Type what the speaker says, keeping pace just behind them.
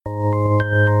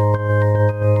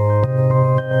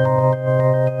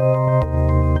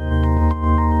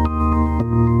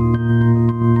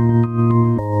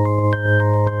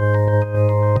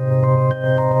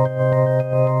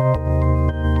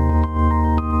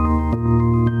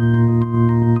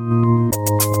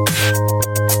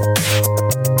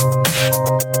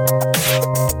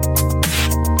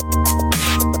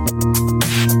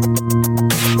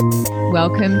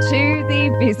welcome to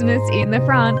the Business in the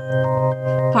Front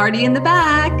Party in the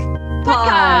Back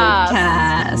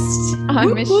podcast. I'm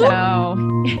Whoop, Michelle.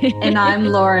 whoop. And I'm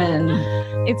Lauren.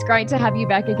 It's great to have you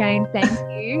back again. Thank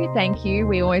you. Thank you.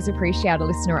 We always appreciate a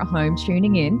listener at home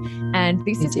tuning in. And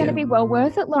this is going to be well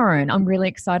worth it, Lauren. I'm really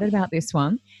excited about this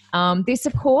one. This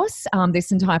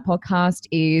entire podcast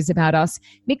is about us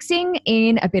mixing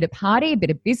in a bit of party, a bit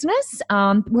of business.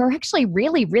 We're actually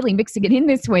really, really mixing it in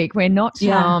this week. We're not,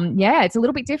 it's a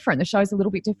little bit different. The show's a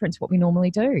little bit different to what we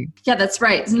normally do. Yeah, that's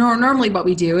right. Normally what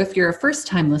we do, if you're a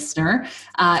first-time listener,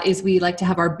 is we like to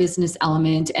have our business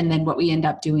element, and then what we end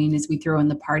up doing is we throw in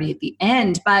the party at the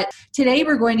end. But today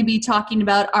we're going to be talking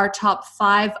about our top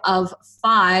 5 of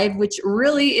 5, which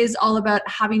really is all about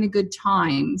having a good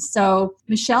time. So,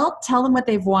 Michelle, tell them what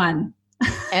they've won.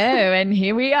 And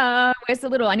here we are.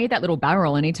 I need that little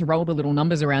barrel. I need to roll the little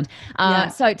numbers around.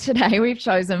 So today we've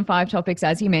chosen 5 topics,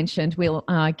 as you mentioned. We'll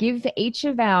give each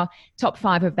of our top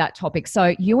 5 of that topic.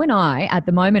 So you and I at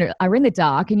the moment are in the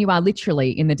dark, and you are literally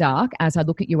in the dark as I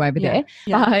look at you over there.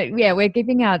 We're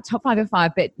giving our top 5 of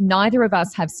 5, but neither of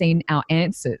us have seen our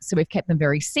answers. So we've kept them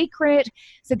very secret.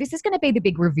 So this is going to be the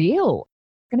big reveal.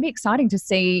 Going to be exciting to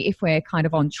see if we're kind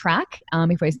of on track,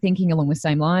 if we're thinking along the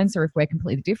same lines, or if we're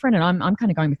completely different. And I'm kind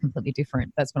of going with completely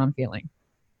different. That's what I'm feeling.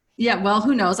 Yeah, well,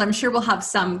 who knows? I'm sure we'll have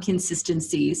some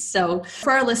consistencies. So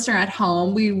for our listener at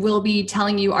home, we will be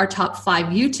telling you our top 5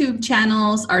 YouTube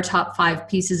channels, our top 5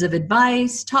 pieces of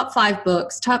advice, top 5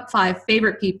 books, top 5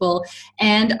 favorite people,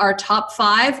 and our top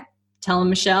 5, tell them,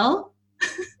 Michelle.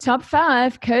 Top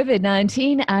 5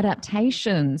 COVID-19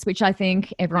 adaptations, which I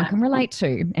think everyone can relate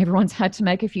to. Everyone's had to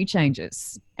make a few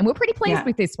changes. And we're pretty pleased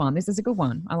with this one. This is a good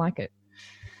one. I like it.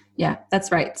 Yeah,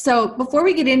 that's right. So before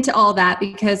we get into all that,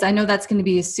 because I know that's going to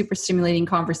be a super stimulating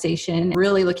conversation,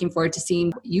 really looking forward to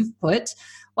seeing what you've put.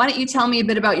 Why don't you tell me a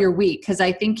bit about your week? Because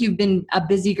I think you've been a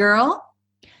busy girl.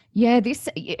 Yeah,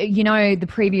 the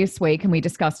previous week, and we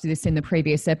discussed this in the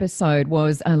previous episode,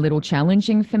 was a little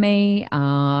challenging for me.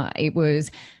 It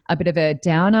was a bit of a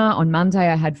downer. On Monday,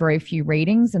 I had very few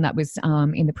readings, and that was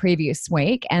in the previous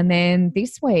week. And then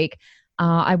this week,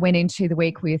 I went into the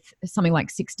week with something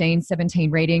like 16,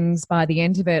 17 readings. By the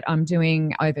end of it, I'm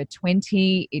doing over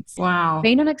 20. It's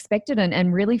been unexpected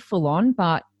and really full on,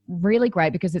 but really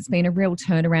great because it's been a real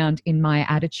turnaround in my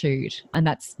attitude. And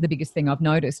that's the biggest thing I've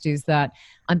noticed, is that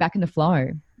I'm back in the flow.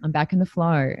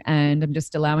 And I'm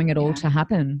just allowing it all to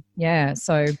happen. Yeah.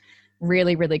 So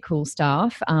really, really cool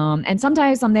stuff. And some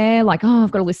days I'm there like,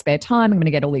 I've got all this spare time. I'm going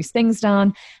to get all these things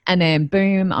done. And then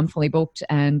boom, I'm fully booked.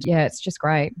 And yeah, it's just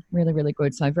great. Really, really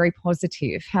good. So very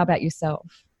positive. How about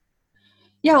yourself?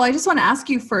 Yeah, well, I just want to ask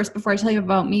you first before I tell you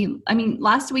about me. I mean,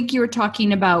 last week you were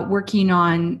talking about working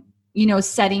on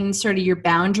setting sort of your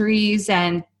boundaries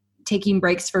and taking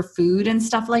breaks for food and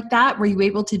stuff like that. Were you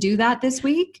able to do that this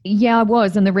week? Yeah, I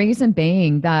was. And the reason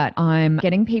being that I'm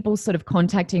getting people sort of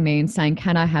contacting me and saying,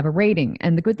 can I have a reading?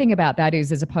 And the good thing about that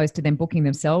is, as opposed to them booking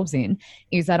themselves in,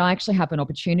 is that I actually have an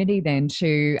opportunity then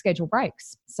to schedule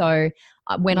breaks. So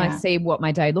when I see what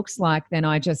my day looks like, then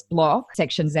I just block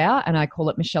sections out and I call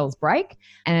it Michelle's break.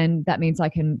 And that means I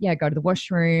can, go to the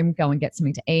washroom, go and get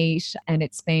something to eat. And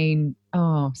it's been,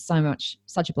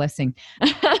 such a blessing.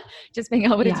 Just being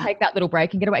able to take that little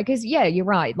break and get away. Because, you're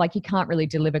right. Like, you can't really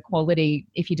deliver quality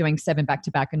if you're doing 7 back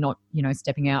to back and not,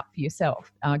 stepping out for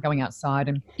yourself, going outside.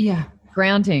 And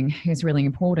grounding is really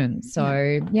important.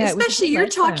 So, especially you're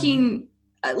talking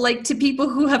like to people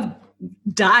who have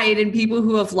died and people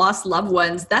who have lost loved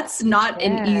ones. That's not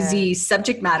an easy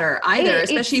subject matter either,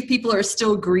 especially if people are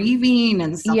still grieving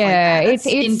and stuff like that. It's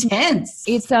intense.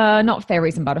 It's not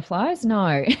fairies and butterflies.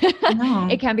 No.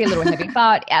 It can be a little heavy,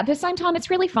 but at the same time,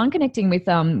 it's really fun connecting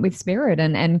with spirit,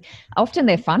 and often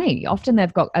they're funny. Often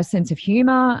they've got a sense of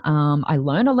humor. I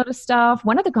learn a lot of stuff.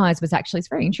 One of the guys was actually, it's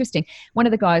very interesting. One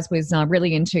of the guys was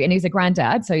really into, and he's a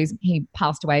granddad, so he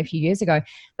passed away a few years ago,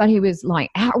 but he was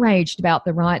like outraged about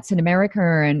the riots in America,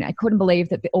 and I couldn't believe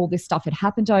that all this stuff had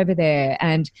happened over there.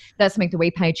 And that's something that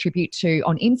we pay tribute to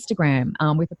on Instagram,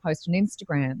 with a post on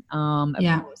Instagram,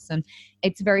 of course. And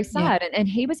it's very sad. And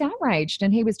he was outraged,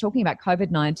 and he was talking about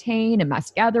COVID-19 and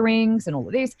mass gatherings and all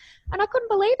of this. And I couldn't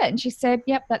believe it. And she said,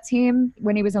 yep, that's him.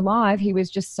 When he was alive, he was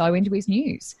just so into his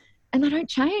news. And they don't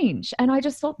change. And I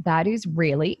just thought that is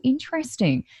really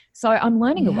interesting. So I'm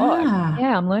learning a lot.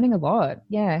 Yeah, I'm learning a lot.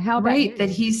 Yeah. How about you? That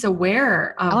he's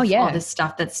aware of all this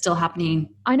stuff that's still happening.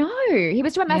 I know. He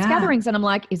was doing mass gatherings, and I'm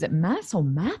like, is it mass or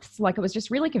maths? Like, I was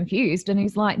just really confused. And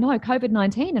he's like, no,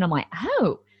 COVID-19. And I'm like,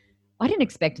 oh, I didn't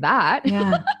expect that.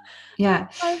 Yeah.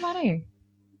 So funny.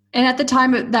 And at the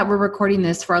time that we're recording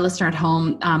this for our listener at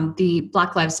home, the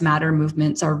Black Lives Matter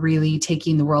movements are really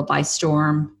taking the world by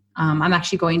storm. I'm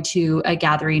actually going to a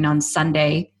gathering on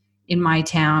Sunday in my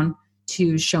town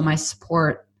to show my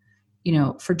support,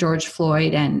 for George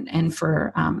Floyd and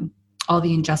for all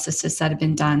the injustices that have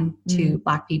been done to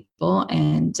Black people.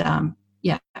 And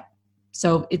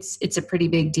so it's a pretty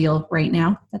big deal right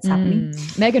now that's happening.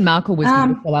 Meghan Markle was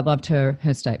beautiful. I loved her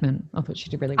statement. I thought she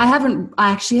did really well.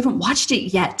 I actually haven't watched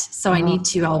it yet, so I need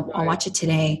to. I'll watch it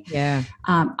today. Yeah.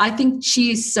 I think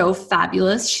she's so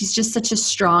fabulous. She's just such a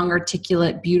strong,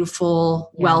 articulate,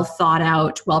 beautiful, well thought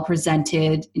out, well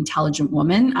presented, intelligent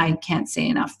woman. I can't say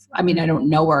enough. I mean, I don't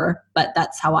know her, but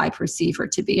that's how I perceive her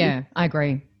to be. Yeah, I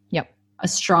agree. Yep. A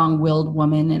strong-willed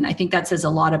woman, and I think that says a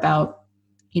lot about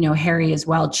Harry as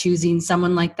well, choosing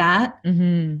someone like that.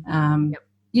 Mm-hmm.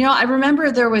 I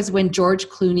remember there was when George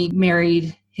Clooney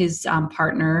married his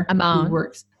partner, Amal. who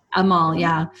works, Amal,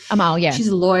 yeah. Amal, yeah. She's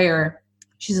a lawyer.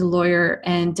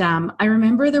 And I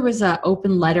remember there was an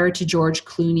open letter to George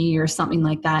Clooney or something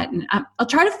like that. And I'll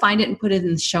try to find it and put it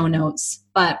in the show notes.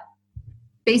 But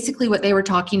basically what they were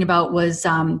talking about was,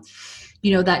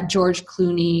 that George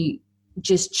Clooney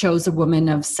just chose a woman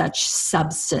of such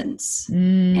substance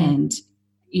and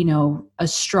a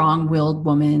strong-willed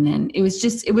woman. And it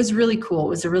was really cool. It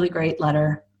was a really great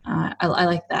letter. I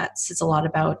like that. It says a lot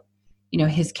about,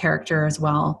 his character as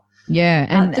well. Yeah.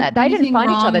 And they didn't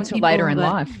find each other till later in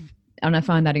life. And I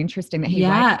find that interesting that he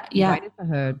waited for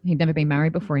her. He'd never been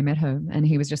married before he met her. And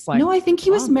he was just like, no, I think he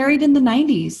was married in the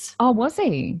 90s. Oh, was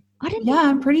he? I didn't know.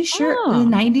 I'm pretty sure the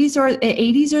 90s or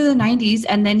 80s or the 90s.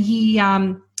 And then he,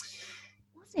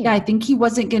 I think he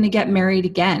wasn't going to get married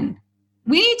again.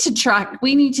 We need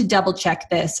to double check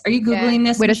this. Are you Googling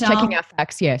this, We're Michelle? just checking our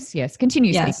facts. Yes.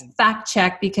 Continue speaking. Fact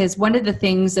check, because one of the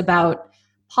things about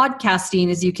podcasting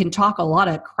is you can talk a lot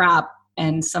of crap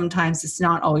and sometimes it's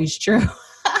not always true.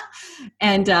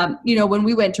 And, when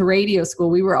we went to radio school,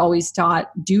 we were always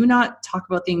taught, do not talk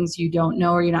about things you don't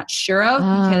know or you're not sure of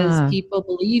because people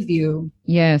believe you.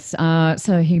 Yes.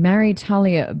 So he married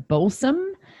Talia Balsam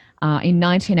in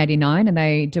 1989 and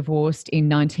they divorced in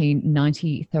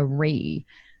 1993.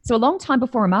 So a long time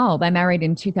before Amal, they married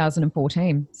in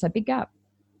 2014. So big gap.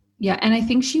 Yeah. And I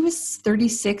think she was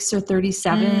 36 or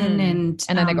 37 and then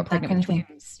they got pregnant with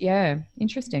twins. Yeah.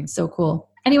 Interesting. So cool.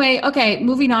 Anyway, okay,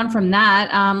 moving on from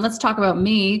that, let's talk about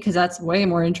me because that's way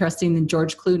more interesting than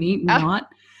George Clooney.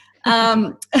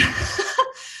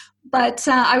 But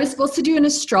I was supposed to do an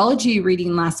astrology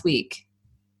reading last week.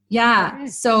 Yeah.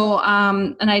 So,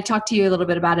 and I talked to you a little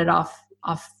bit about it off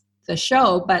the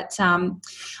show, but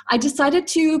I decided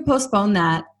to postpone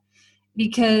that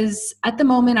because at the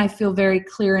moment I feel very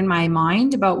clear in my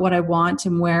mind about what I want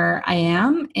and where I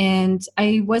am. And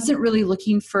I wasn't really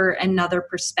looking for another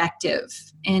perspective.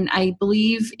 And I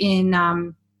believe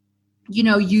in,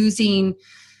 using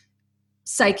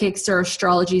psychics or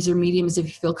astrologies or mediums if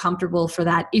you feel comfortable for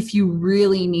that, if you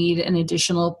really need an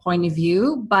additional point of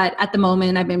view. But at the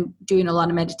moment, I've been doing a lot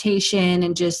of meditation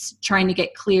and just trying to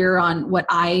get clear on what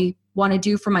I want to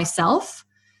do for myself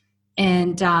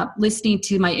and listening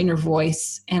to my inner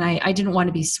voice. And I didn't want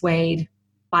to be swayed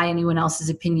by anyone else's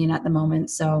opinion at the moment.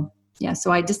 So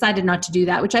I decided not to do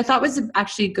that, which I thought was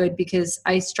actually good because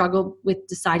I struggled with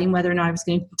deciding whether or not I was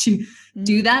going to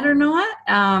do that or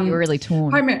not. You were really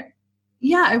torn.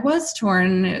 Yeah, I was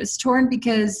torn. It was torn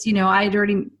because, I'd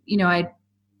already, I'd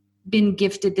been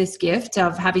gifted this gift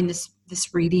of having this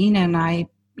reading and I,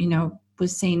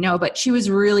 was saying no, but she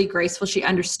was really graceful. She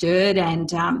understood.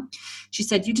 And she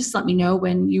said, you just let me know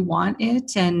when you want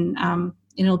it and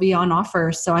it'll be on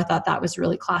offer. So I thought that was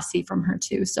really classy from her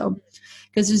too. So,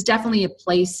 because there's definitely a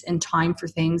place and time for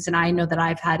things. And I know that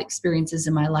I've had experiences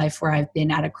in my life where I've been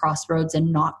at a crossroads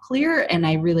and not clear. And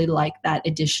I really like that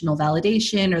additional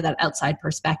validation or that outside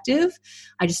perspective.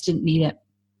 I just didn't need it.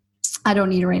 I don't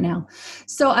need it right now.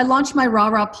 So I launched my Raw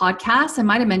Raw podcast. I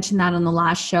might have mentioned that on the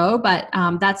last show, but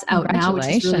that's out now, which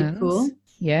is really cool.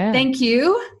 Yeah. Thank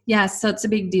you. Yes. So it's a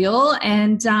big deal.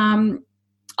 And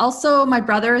also my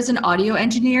brother is an audio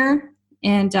engineer.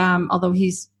 And although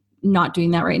he's not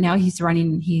doing that right now, he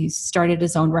started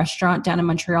his own restaurant down in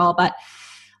Montreal, but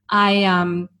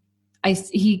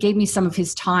he gave me some of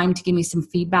his time to give me some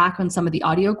feedback on some of the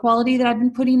audio quality that I've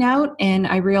been putting out. And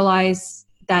I realized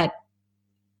that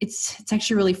it's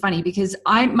actually really funny because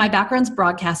my background's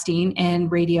broadcasting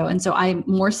and radio. And so I'm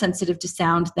more sensitive to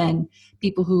sound than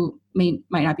people who might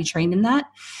not be trained in that.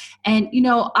 And,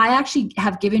 I actually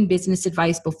have given business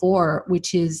advice before,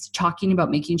 which is talking about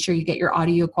making sure you get your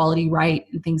audio quality right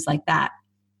and things like that.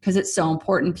 because it's so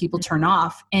important people turn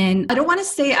off. And I don't want to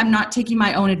say I'm not taking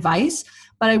my own advice,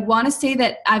 but I want to say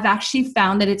that I've actually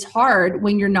found that it's hard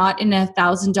when you're not in a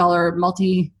 $1,000,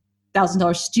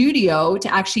 multi-$1,000 studio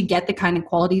to actually get the kind of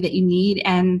quality that you need.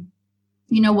 And,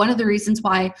 one of the reasons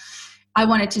why I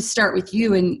wanted to start with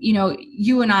you, and,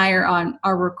 you and I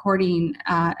are recording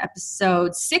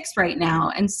episode 6 right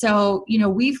now. And so,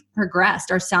 we've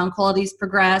progressed, our sound quality's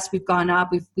progressed, we've gone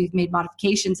up, we've made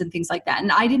modifications and things like that.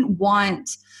 And I didn't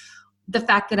want the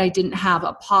fact that I didn't have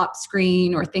a pop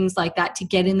screen or things like that to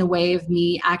get in the way of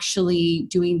me actually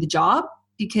doing the job,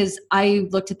 because I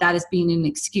looked at that as being an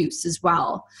excuse as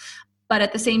well. But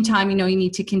at the same time, you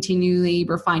need to continually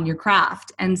refine your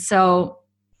craft. And so,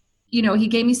 he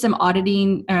gave me some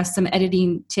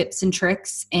editing tips and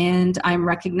tricks, and I'm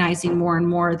recognizing more and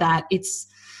more that it's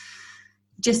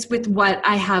just with what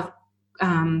I have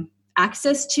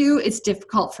access to, it's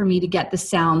difficult for me to get the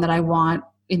sound that I want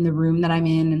in the room that I'm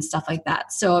in and stuff like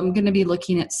that. So I'm going to be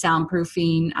looking at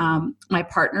soundproofing my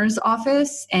partner's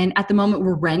office. And at the moment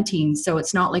we're renting, so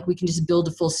it's not like we can just build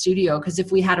a full studio, because if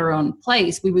we had our own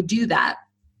place, we would do that.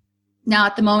 Now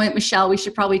at the moment, Michelle, we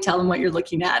should probably tell them what you're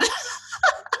looking at.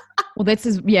 Well, this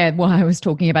is, I was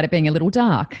talking about it being a little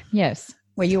dark. Yes,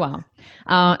 where you are.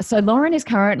 So Lauren is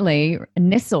currently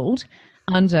nestled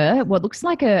under what looks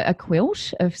like a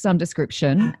quilt of some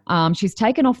description. She's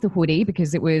taken off the hoodie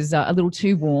because it was a little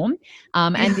too warm.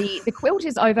 And the quilt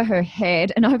is over her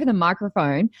head and over the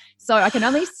microphone. So I can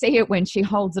only see it when she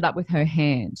holds it up with her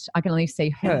hand. I can only see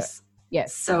her.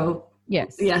 Yes. So,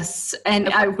 yes. Yes. And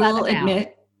I will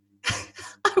admit,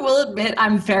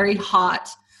 I'm very hot.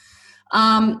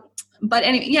 But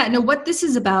anyway, what this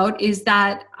is about is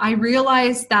that I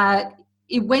realize that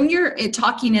when you're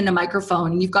talking in a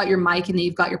microphone, you've got your mic and then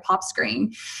you've got your pop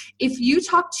screen. If you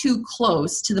talk too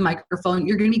close to the microphone,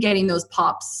 you're going to be getting those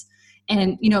pops.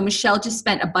 And, Michelle just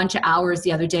spent a bunch of hours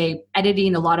the other day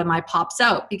editing a lot of my pops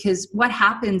out, because what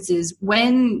happens is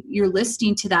when you're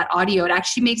listening to that audio, it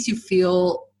actually makes you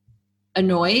feel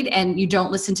annoyed and you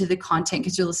don't listen to the content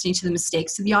because you're listening to the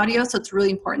mistakes of the audio. So it's really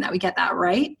important that we get that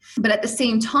right. But at the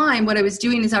same time, what I was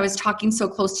doing is I was talking so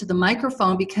close to the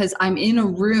microphone because I'm in a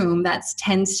room that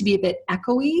tends to be a bit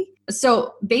echoey.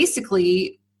 So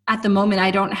basically, at the moment,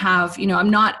 I don't have, I'm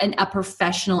not a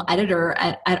professional editor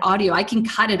at audio. I can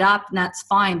cut it up and that's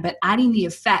fine. But adding the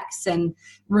effects and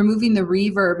removing the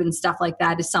reverb and stuff like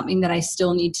that is something that I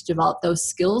still need to develop those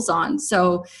skills on.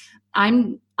 So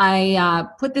I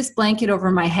put this blanket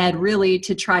over my head really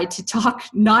to try to talk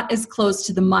not as close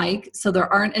to the mic so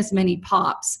there aren't as many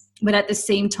pops, but at the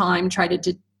same time try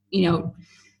to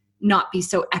not be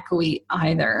so echoey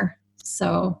either.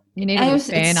 So you need a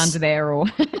fan under there or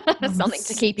something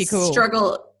to keep you cool.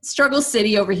 Struggle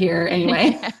city over here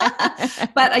anyway.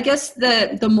 But I guess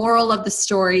the moral of the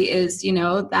story is,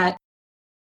 that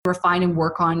refine and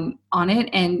work on it.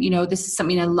 And, this is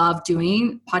something I love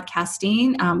doing,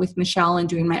 podcasting with Michelle and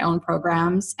doing my own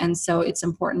programs. And so it's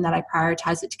important that I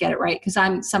prioritize it to get it right, because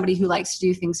I'm somebody who likes to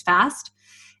do things fast.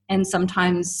 And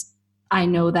sometimes I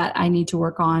know that I need to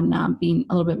work on being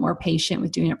a little bit more patient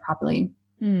with doing it properly.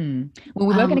 Well, we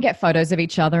were going to get photos of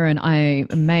each other, and I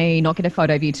may not get a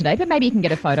photo of you today, but maybe you can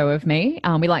get a photo of me.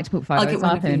 We like to put photos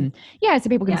up, and so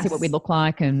people can see what we look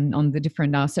like, and on the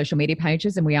different social media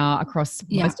pages, and we are across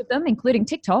most of them, including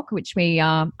TikTok, which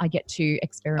I get to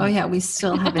experiment. Oh yeah, we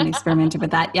still haven't experimented with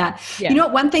that. Yeah.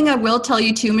 One thing I will tell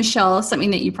you too, Michelle,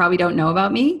 something that you probably don't know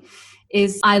about me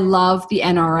is I love the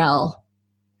NRL.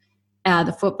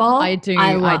 The football. I do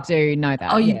know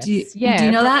that. Oh, you do? Yeah. Do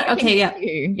you know that? Okay. Yeah.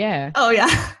 Yeah. Oh,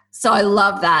 yeah. So I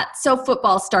love that. So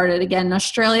football started again in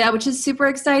Australia, which is super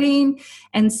exciting.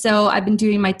 And so I've been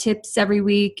doing my tips every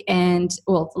week, and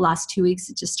the last 2 weeks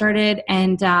it just started.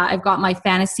 And I've got my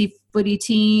fantasy footy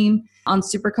team on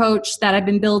Supercoach that I've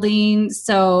been building.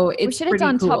 So it's we should have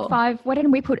done cool. Top 5. Why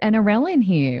didn't we put NRL in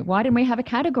here? Why didn't we have a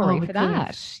category for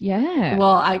that? Yeah.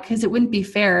 Well, because it wouldn't be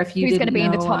fair if you Who's didn't going to be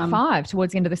in the top 5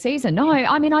 towards the end of the season? No,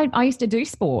 I mean, I used to do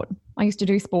sport. I used to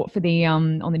do sport for the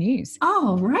on the news.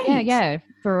 Oh, right. Yeah.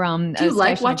 For do you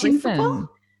like watching football?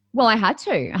 Well, I had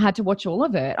to watch all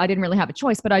of it. I didn't really have a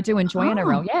choice, but I do enjoy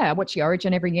NRL. Yeah, I watch the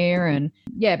Origin every year, and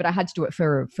but I had to do it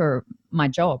for my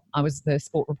job. I was the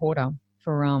sport reporter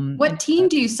for What team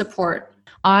do you support?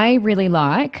 I really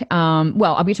like are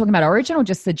we talking about Origin or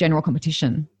just the general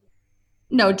competition?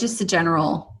 No, just the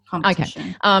general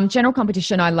competition. Okay. General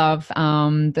competition, I love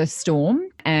the Storm.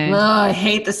 And I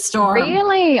hate the Storm.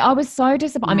 Really? I was so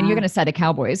disappointed. I mean, you're going to say the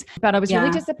Cowboys, but I was really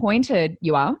disappointed.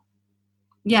 You are?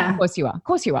 Yeah. Of course you are. Of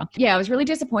course you are. Yeah, I was really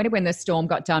disappointed when the Storm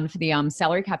got done for the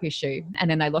salary cap issue, and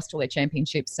then they lost all their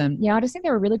championships. And yeah, I just think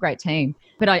they're a really great team.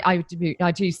 But I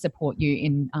do support you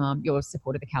in your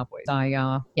support of the Cowboys.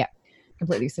 Yeah,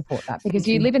 completely support that because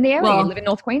you live in the area. You live in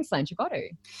North Queensland. You've got to.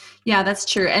 Yeah, that's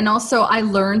true. And also, I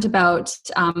learned about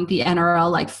the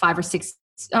NRL like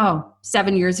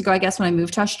 7 years ago, I guess, when I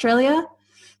moved to Australia.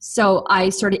 So I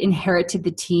sort of inherited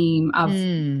the team of,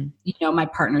 my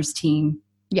partner's team.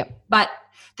 Yep. But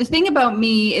the thing about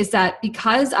me is that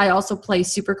because I also play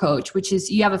Super Coach, which is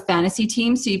you have a fantasy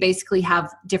team, so you basically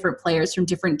have different players from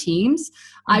different teams.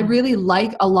 I really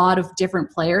like a lot of different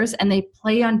players, and they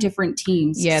play on different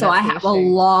teams. Yeah, so I have a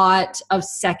lot of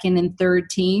second and third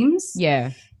teams.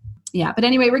 Yeah. Yeah. But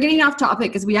anyway, we're getting off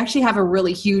topic because we actually have a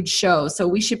really huge show. So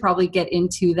we should probably get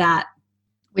into that.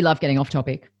 We love getting off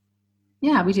topic.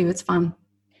 Yeah, we do. It's fun.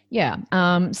 Yeah.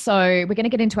 So we're going to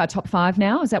get into our top 5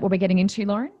 now. Is that what we're getting into,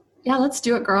 Lauren? Yeah, let's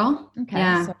do it, girl. Okay.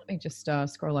 Yeah. So let me just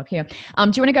scroll up here. Do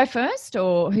you want to go first,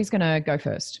 or who's going to go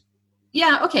first?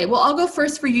 Yeah. Okay. Well, I'll go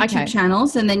first for YouTube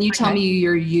channels, and then you tell me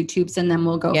your YouTubes, and then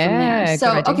we'll go from there.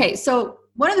 So, okay. So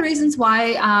one of the reasons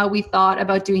why we thought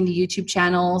about doing the YouTube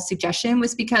channel suggestion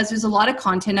was because there's a lot of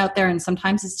content out there, and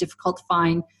sometimes it's difficult to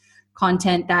find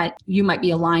content that you might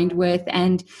be aligned with.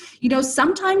 And,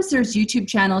 sometimes there's YouTube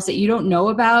channels that you don't know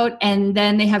about, and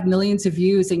then they have millions of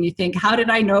views, and you think, how did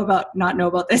I not know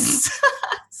about this?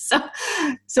 So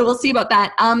we'll see about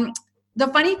that. The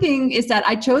funny thing is that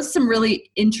I chose some really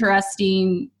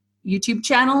interesting YouTube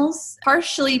channels,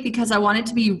 partially because I wanted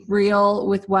to be real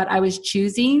with what I was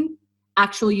choosing.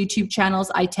 Actual YouTube channels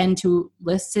I tend to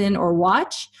listen or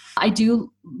watch. I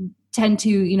do tend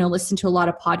to, listen to a lot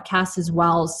of podcasts as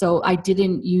well. So I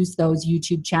didn't use those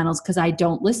YouTube channels because I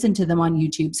don't listen to them on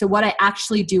YouTube. So what I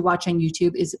actually do watch on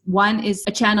YouTube is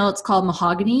a channel, it's called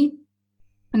Mahogany.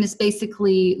 And it's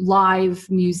basically live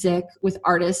music with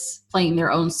artists playing their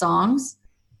own songs.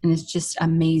 And it's just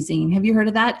amazing. Have you heard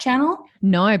of that channel?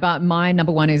 No, but my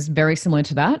number 1 is very similar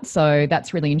to that. So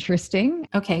that's really interesting.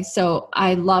 Okay, so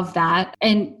I love that.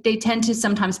 And they tend to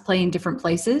sometimes play in different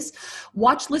places.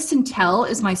 Watch, Listen, Tell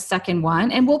is my second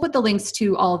one. And we'll put the links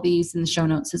to all of these in the show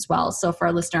notes as well. So for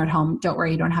our listener at home, don't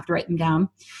worry, you don't have to write them down.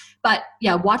 But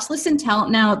yeah, Watch, Listen, Tell.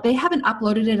 Now, they haven't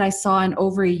uploaded it, I saw, in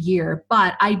over a year.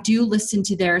 But I do listen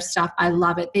to their stuff. I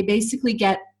love it. They basically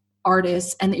get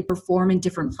artists and they perform in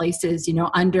different places,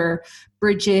 under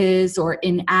bridges or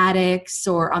in attics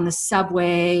or on the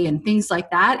subway and things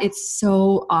like that. It's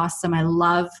so awesome. I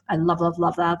love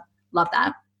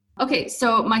that. Okay,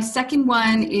 so my second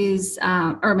one is,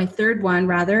 or my third one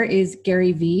rather, is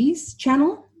Gary Vee's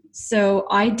channel. So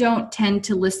I don't tend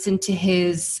to listen to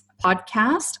his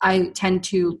podcast. I tend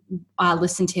to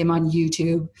listen to him on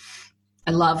YouTube.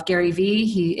 I love Gary Vee.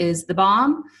 He is the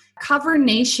bomb. Cover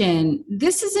Nation.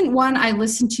 This isn't one I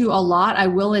listen to a lot, I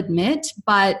will admit,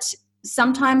 but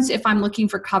sometimes if I'm looking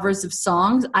for covers of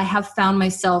songs, I have found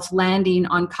myself landing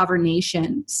on Cover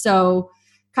Nation. So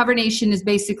Cover Nation is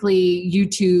basically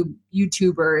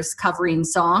YouTubers covering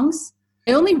songs.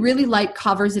 I only really like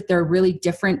covers if they're really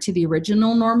different to the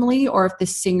original normally, or if the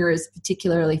singer is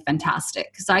particularly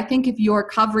fantastic. Because I think if you're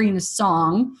covering a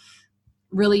song,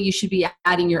 really you should be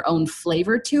adding your own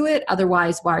flavor to it.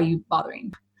 Otherwise, why are you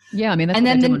bothering? Yeah, I mean, that's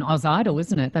what they do on Oz Idol,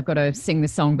 isn't it? They've got to sing the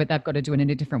song, but they've got to do it in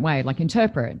a different way, like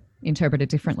interpret it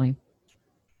differently.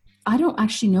 I don't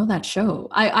actually know that show.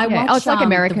 I watch it's like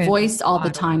American The Voice all the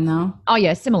time, though. Oh,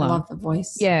 yeah, similar. I love The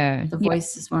Voice. Yeah. The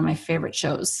Voice is one of my favorite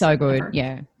shows. So good, ever.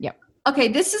 Yeah, yep. Okay,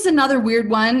 this is another weird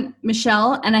one,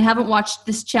 Michelle, and I haven't watched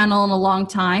this channel in a long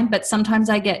time, but sometimes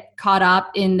I get caught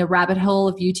up in the rabbit hole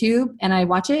of YouTube and I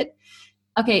watch it.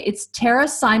 Okay, it's Tara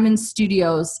Simon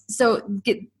Studios. So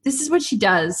this is what she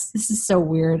does. This is so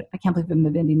weird. I can't believe I'm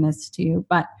admitting this to you,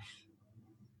 but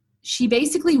she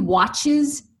basically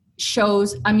watches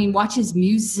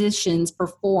musicians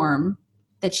perform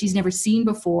that she's never seen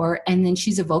before, and then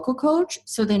she's a vocal coach.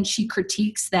 So then she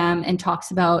critiques them and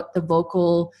talks about the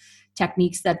vocal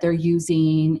techniques that they're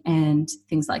using and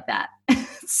things like that.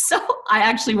 So I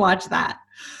actually watch that.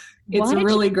 It's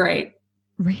really great.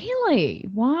 Really?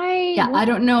 Why? Yeah, I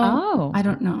don't know. Oh. I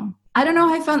don't know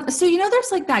how I found. So,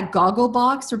 there's like that goggle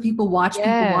box where people watch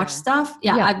stuff.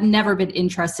 Yeah, I've never been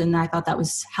interested in that. I thought that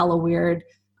was hella weird.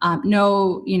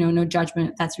 No judgment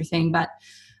if that's your thing. But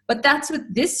that's what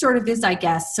this sort of is, I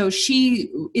guess. So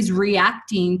she is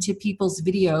reacting to people's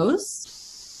videos.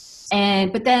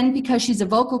 But then because she's a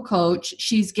vocal coach,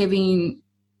 she's giving,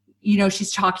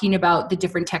 she's talking about the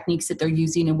different techniques that they're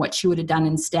using and what she would have done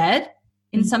instead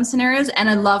in some scenarios. And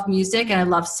I love music and I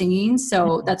love singing.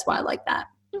 So that's why I like that.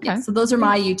 Okay. Yeah, so those are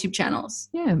my YouTube channels.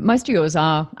 Yeah, most of yours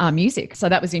are music. So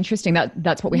that was interesting.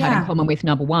 That's what we had in common with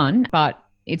number one, but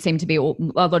it seemed to be a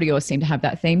lot of yours seem to have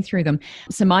that theme through them.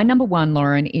 So my number one,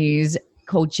 Lauren, is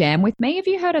called Jam With Me. Have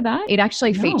you heard of that? It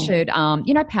actually featured,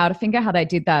 Powderfinger, how they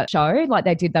did that show, like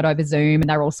they did that over Zoom and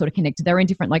they're all sort of connected. They're in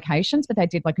different locations, but they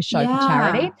did like a show for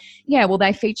charity. Yeah, well,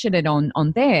 they featured it on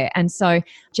there. And so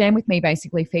Jam With Me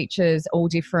basically features all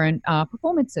different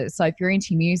performances. So if you're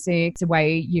into music, it's a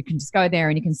way you can just go there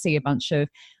and you can see a bunch of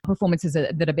performances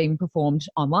that are being performed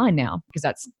online now, because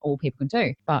that's all people can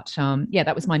do. But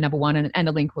that was my number one, and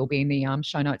a link will be in the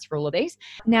show notes for all of these.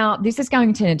 Now, this is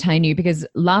going to entertain you because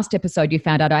last episode you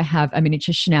found out I have a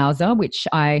miniature schnauzer, which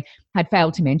I had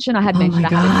failed to mention. I had mentioned I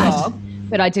had a dog,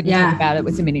 but I didn't talk about it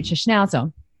was a miniature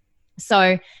schnauzer.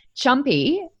 So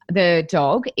Chumpy, the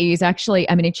dog, is actually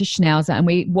a miniature schnauzer, and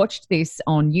we watched this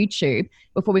on YouTube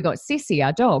before we got Sissy,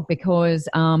 our dog, because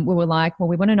we were like, well,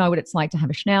 we want to know what it's like to have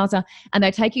a schnauzer. And they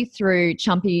take you through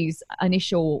Chumpy's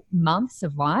initial months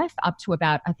of life up to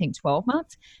about, I think, 12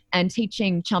 months, and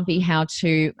teaching Chumpy how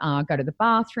to go to the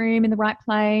bathroom in the right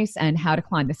place and how to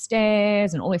climb the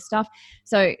stairs and all this stuff.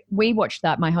 So we watched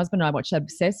that. My husband and I watched that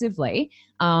obsessively.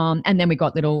 And then we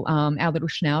got our little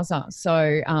schnauzer.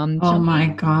 So my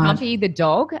God. Chumpy the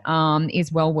dog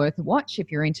is well worth a watch if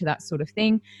you're into that sort of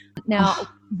thing. Now,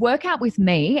 work out with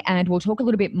me, and we'll talk a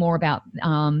little bit more about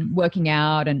working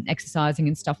out and exercising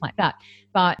and stuff like that.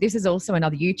 But this is also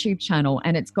another YouTube channel,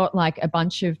 and it's got like a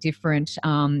bunch of different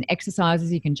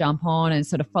exercises you can jump on and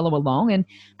sort of follow along.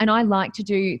 And I like to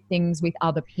do things with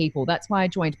other people. That's why I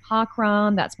joined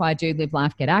Parkrun. That's why I do Live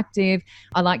Life Get Active.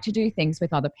 I like to do things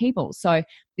with other people. So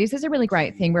this is a really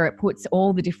great thing where it puts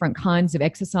all the different kinds of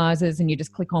exercises, and you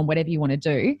just click on whatever you want to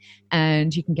do,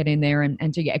 and you can get in there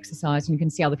and do your exercise, and you can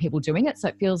see other people doing it. So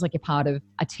it feels like you're part of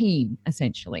a team,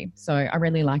 essentially. So I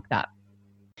really like that.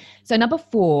 So number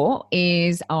 4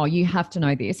 is, you have to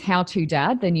know this, How to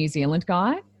Dad, the New Zealand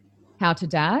guy. How to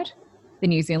Dad, the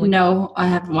New Zealand guy. No, I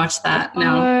haven't watched that.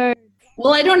 No.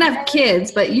 Well, I don't have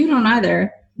kids, but you don't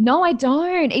either. No, I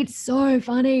don't. It's so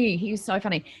funny. He's so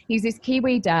funny. He's this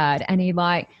Kiwi dad, and he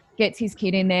like gets his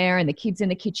kid in there, and the kid's in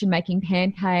the kitchen making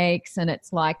pancakes, and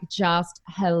it's like just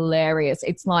hilarious.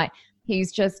 It's like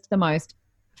he's just the most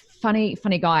funny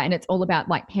guy, and it's all about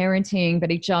like parenting, but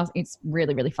it's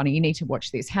really, really funny. You need to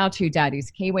watch this. How to Dad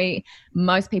is Kiwi.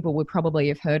 Most people would probably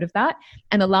have heard of that.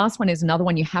 And the last one is another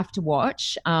one you have to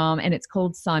watch, and it's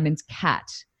called Simon's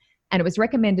Cat. And it was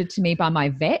recommended to me by my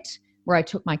vet, where I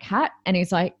took my cat, and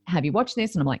he's like, have you watched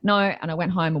this? And I'm like, no. And I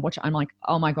went home and watched it. I'm like,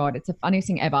 oh my God, it's the funniest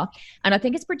thing ever. And I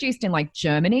think it's produced in like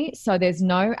Germany. So there's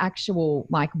no actual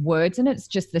like words in it. It's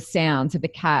just the sounds of the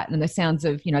cat and the sounds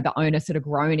of, the owner sort of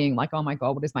groaning like, oh my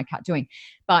God, what is my cat doing?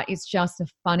 But it's just the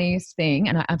funniest thing.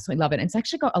 And I absolutely love it. And it's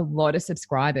actually got a lot of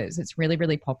subscribers. It's really,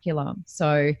 really popular.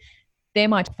 So they're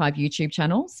my 5 YouTube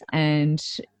channels, and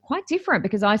quite different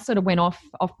because I sort of went off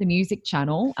the music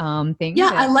channel thing.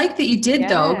 Yeah, I like that you did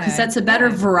though, because that's a better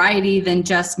variety than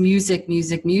just music.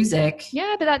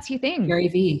 Yeah, but that's your thing. Gary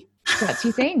V. That's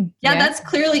your thing. That's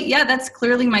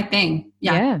clearly my thing.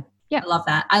 Yeah. I love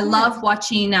that. I love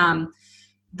watching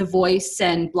The Voice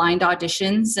and blind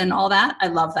auditions and all that. I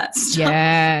love that stuff.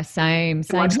 Yeah, same.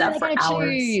 I watch that for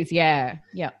hours. Yeah.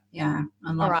 Yeah,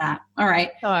 I love that. All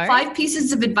right. So, 5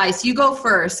 pieces of advice. You go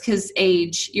first because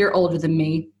age, you're older than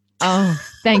me. Oh,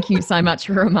 thank you so much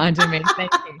for reminding me.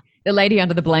 Thank you. The lady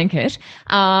under the blanket.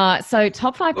 So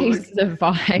top 5 pieces of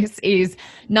advice is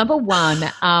number 1,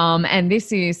 and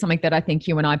this is something that I think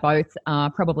you and I both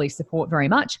probably support very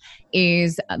much,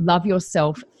 is love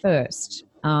yourself first.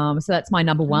 So that's my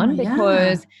number 1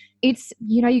 because it's,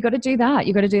 you got to do that.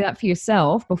 You got to do that for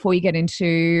yourself before you get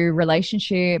into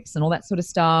relationships and all that sort of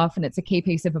stuff. And it's a key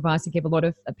piece of advice I give a lot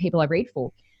of people I read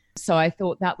for. So I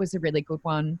thought that was a really good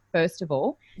one, first of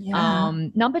all.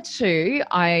 Number 2,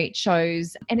 I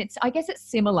chose, and I guess it's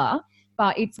similar,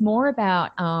 but it's more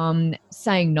about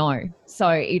saying no. So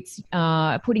it's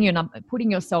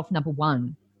putting yourself number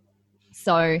 1.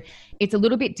 So it's a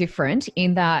little bit different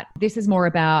in that this is more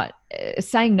about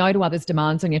saying no to others'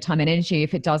 demands on your time and energy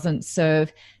if it doesn't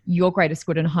serve your greatest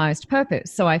good and highest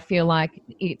purpose. So I feel like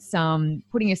it's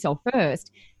putting yourself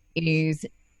first is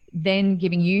then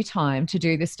giving you time to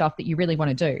do the stuff that you really want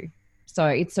to do. So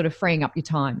it's sort of freeing up your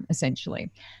time,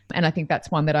 essentially. And I think that's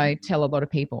one that I tell a lot of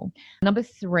people. Number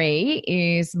 3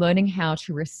 is learning how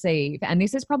to receive. And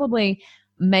this is probably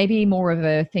maybe more of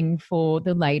a thing for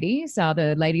the ladies,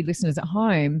 the lady listeners at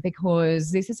home,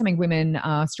 because this is something women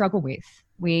struggle with.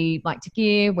 We like to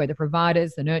give, we're the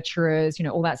providers, the nurturers,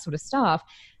 all that sort of stuff.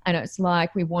 And it's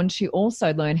like we want to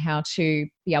also learn how to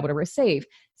be able to receive.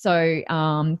 So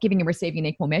giving and receiving in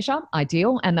equal measure,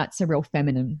 ideal. And that's a real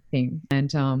feminine thing.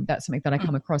 And that's something that I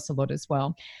come across a lot as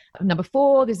well. Number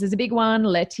 4, this is a big one,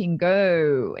 letting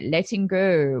go. Letting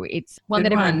go. It's one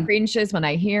that everyone cringes when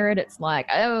they hear it. It's like,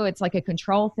 oh, it's like a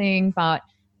control thing, but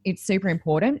it's super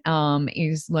important,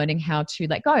 is learning how to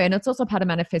let go. And it's also part of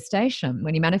manifestation.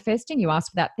 When you're manifesting, you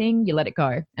ask for that thing, you let it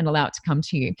go and allow it to come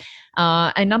to you.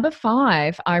 And number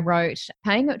 5, I wrote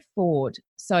paying it forward.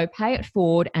 So pay it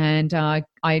forward, and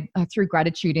I threw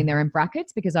gratitude in there in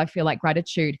brackets because I feel like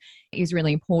gratitude is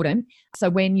really important. So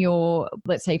when you're,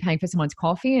 let's say, paying for someone's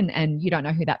coffee and you don't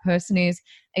know who that person is,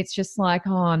 it's just like,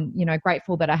 oh, I'm,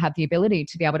 grateful that I have the ability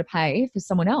to be able to pay for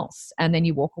someone else. And then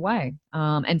you walk away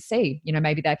and see,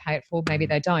 maybe they pay it forward, maybe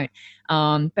they don't.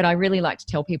 But I really like to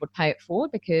tell people to pay it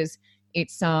forward because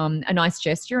it's a nice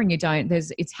gesture, and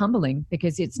it's humbling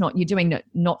because it's not, you're doing it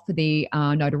not for the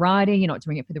notoriety, you're not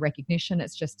doing it for the recognition.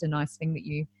 It's just a nice thing that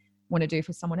you want to do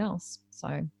for someone else.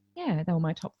 So yeah, they were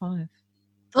my top 5.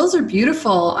 Those are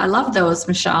beautiful. I love those,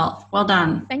 Michelle. Well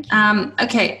done. Thank you.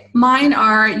 Okay. Mine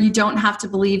are, you don't have to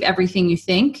believe everything you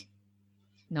think.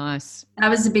 Nice. That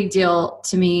was a big deal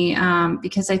to me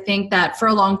because I think that for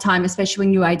a long time, especially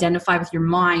when you identify with your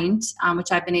mind,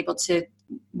 which I've been able to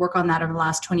work on that over the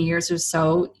last 20 years or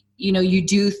so, you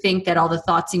do think that all the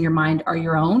thoughts in your mind are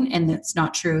your own, and that's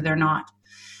not true. They're not.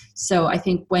 So I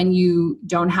think when you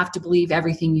don't have to believe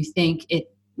everything you think,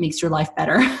 it makes your life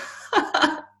better.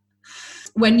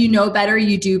 When you know better,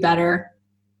 you do better.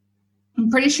 I'm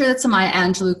pretty sure that's a Maya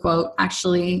Angelou quote,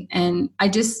 actually. And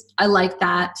I like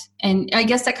that. And I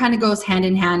guess that kind of goes hand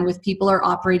in hand with people are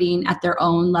operating at their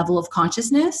own level of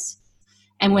consciousness.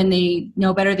 And when they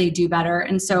know better, they do better.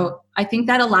 And so I think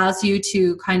that allows you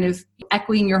to kind of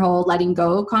echoing your whole letting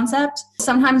go concept.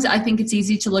 Sometimes I think it's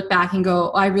easy to look back and go,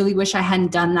 oh, I really wish I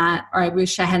hadn't done that, or I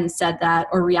wish I hadn't said that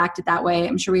or reacted that way.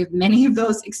 I'm sure we have many of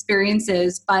those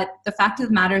experiences. But the fact of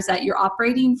the matter is that you're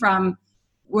operating from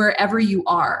wherever you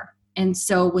are. And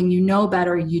so when you know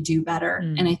better, you do better.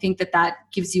 And I think that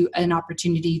gives you an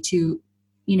opportunity to,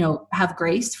 have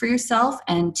grace for yourself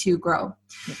and to grow.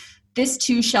 Yeah. This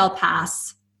too shall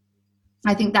pass.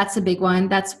 I think that's a big one.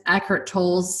 That's Eckhart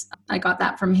Tolle's. I got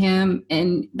that from him.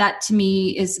 And that to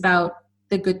me is about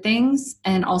the good things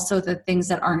and also the things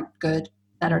that aren't good,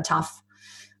 that are tough.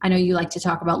 I know you like to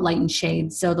talk about light and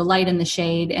shade. So the light and the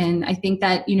shade. And I think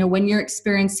that, when you're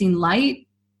experiencing light,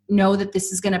 know that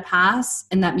this is going to pass,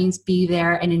 and that means be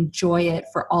there and enjoy it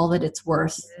for all that it's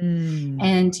worth.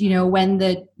 And when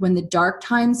the dark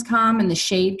times come and the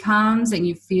shade comes and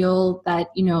you feel that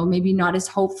maybe not as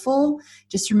hopeful,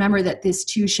 just remember that this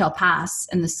too shall pass,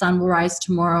 and the sun will rise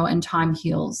tomorrow, and time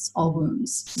heals all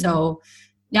wounds. So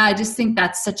yeah, I just think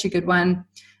that's such a good one.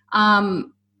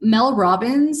 Mel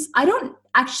Robbins, I don't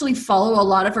actually follow a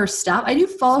lot of her stuff. I do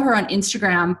follow her on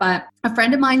Instagram, but a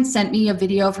friend of mine sent me a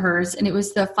video of hers, and it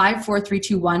was the 5, 4, 3,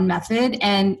 2, 1 method.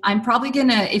 And I'm probably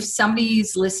if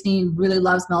somebody's listening really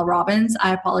loves Mel Robbins,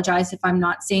 I apologize if I'm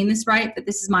not saying this right, but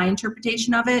this is my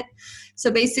interpretation of it.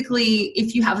 So basically,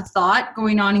 if you have a thought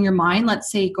going on in your mind,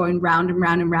 let's say going round and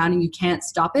round and round, and you can't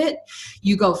stop it,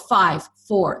 you go 5,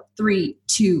 4, 3,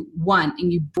 2, 1,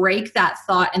 and you break that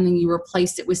thought, and then you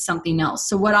replace it with something else.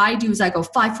 So what I do is I go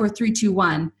 5, 4, 3, 2,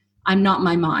 1, I'm not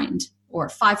my mind, or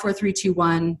 5, 4, 3, 2,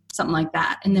 1, something like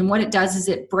that. And then what it does is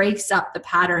it breaks up the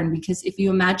pattern, because if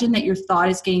you imagine that your thought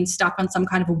is getting stuck on some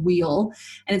kind of a wheel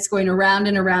and it's going around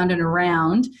and around and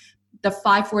around, the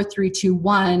 5, 4, 3, 2,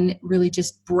 1 really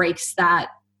just breaks that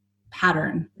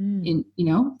pattern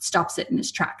stops it in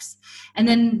its tracks. And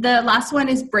then the last one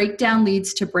is breakdown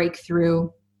leads to breakthrough.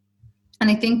 And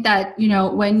I think that,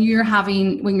 when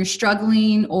you're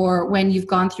struggling or when you've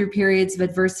gone through periods of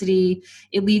adversity,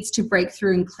 it leads to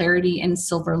breakthrough and clarity and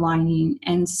silver lining.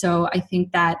 And so I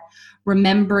think that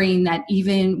remembering that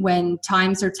even when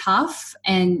times are tough,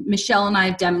 and Michelle and I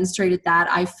have demonstrated that,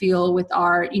 I feel, with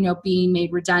our, being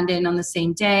made redundant on the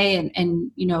same day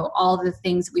and all the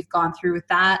things that we've gone through with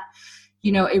that,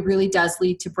 it really does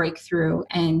lead to breakthrough.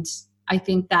 And I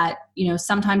think that,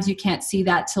 sometimes you can't see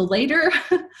that till later,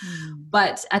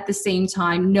 but at the same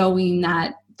time, knowing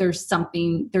that there's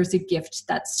a gift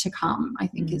that's to come, I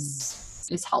think is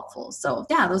helpful. So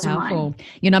yeah, those are mine.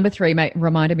 Your number 3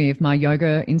 reminded me of my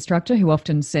yoga instructor, who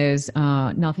often says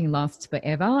nothing lasts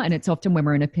forever. And it's often when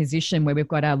we're in a position where we've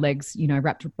got our legs,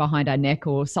 wrapped behind our neck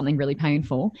or something really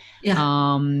painful. Yeah.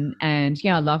 And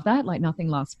yeah, I love that. Like, nothing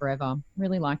lasts forever.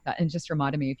 Really like that. And just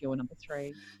reminded me of your number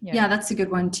 3. Yeah, that's a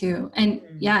good one too. And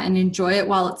and enjoy it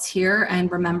while it's here.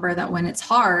 And remember that when it's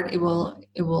hard, it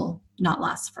will not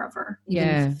last forever. Even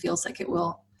if it feels like it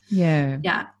will.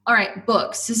 Yeah. All right.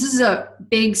 Books. This is a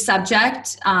big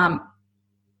subject.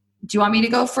 Do you want me to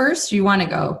go first? Or do you want to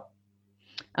go?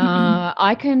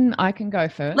 I can go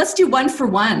first. Let's do one for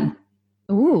one.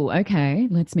 Ooh, okay.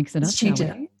 Let's mix it up. Let's change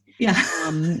it. Yeah.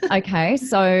 Okay.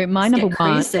 So my number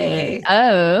one.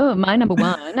 My number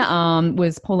one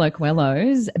was Paulo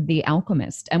Coelho's The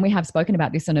Alchemist, and we have spoken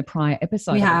about this in a prior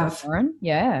episode. We have. Lauren.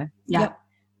 Yeah. Yeah. Yep.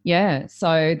 Yeah.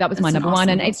 So that was my number one.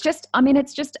 And book.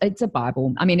 It's a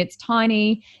Bible. I mean, it's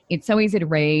tiny. It's so easy to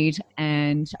read.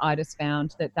 And I just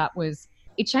found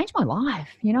it changed my life.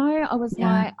 You know, I was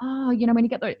like, when you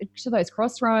get to those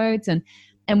crossroads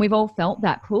and we've all felt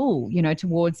that pull,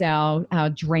 towards our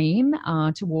dream,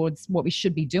 towards what we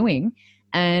should be doing.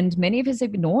 And many of us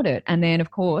have ignored it. And then,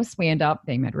 of course, we end up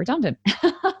being made redundant.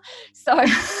 So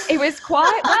it was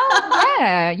quite,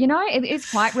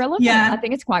 it's quite relevant. Yeah. I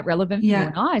think it's quite relevant for you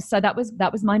and I. So that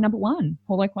was my number one,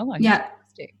 Paulo Coelho. Yeah.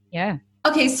 Yeah.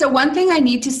 Okay, so one thing I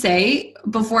need to say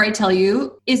before I tell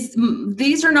you is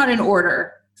these are not in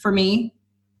order for me.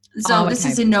 So this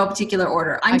is in no particular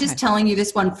order. I'm just telling you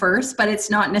this one first, but it's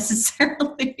not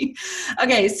necessarily.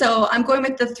 Okay, so I'm going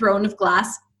with The Throne of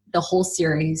Glass, the whole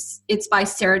series. It's by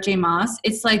Sarah J. Maas.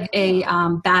 It's like a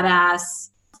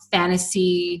badass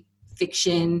fantasy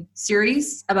fiction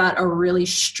series about a really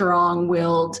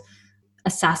strong-willed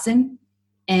assassin.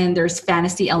 And there's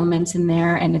fantasy elements in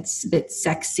there, and it's a bit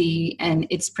sexy, and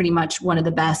it's pretty much one of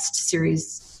the best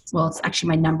series. Well, it's actually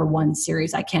my number one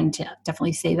series. I can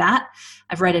definitely say that.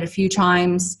 I've read it a few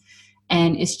times,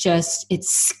 and it's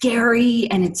scary,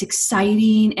 and it's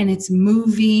exciting, and it's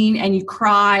moving, and you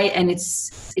cry, and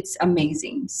it's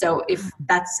amazing. So if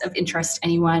that's of interest to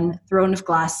anyone, Throne of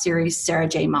Glass series, Sarah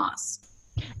J. Maas.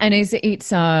 And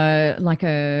it's like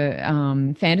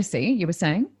a fantasy, you were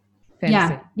saying?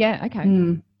 Fantasy. Yeah.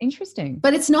 Okay. Interesting.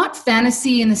 But it's not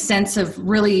fantasy in the sense of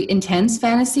really intense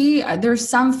fantasy. There's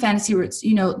some fantasy where it's,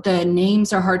 the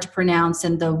names are hard to pronounce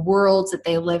and the worlds that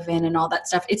they live in and all that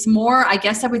stuff. It's more, I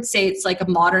guess I would say it's like a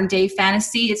modern day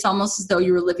fantasy. It's almost as though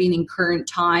you were living in current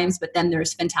times, but then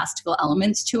there's fantastical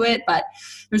elements to it. But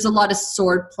there's a lot of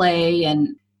sword play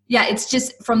and it's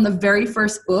just from the very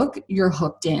first book, you're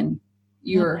hooked in.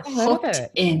 You're hooked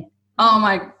in.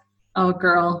 Oh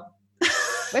girl.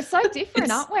 We're so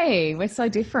different, aren't we? We're so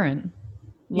different.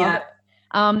 Love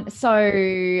it.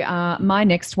 So my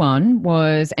next one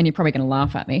was, and you're probably going to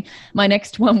laugh at me, my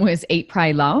next one was Eat,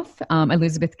 Pray, Love,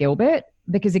 Elizabeth Gilbert.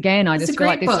 Because again, I just feel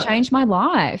like this changed my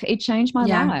life. It changed my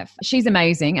life. She's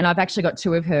amazing. And I've actually got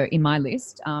two of her in my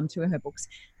list, two of her books.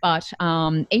 But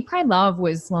Eat, Pray, Love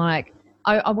was like,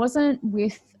 I wasn't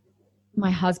with my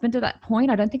husband at that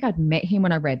point. I don't think I'd met him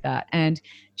when I read that. And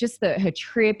just her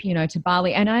trip, to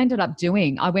Bali. And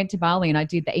I went to Bali and I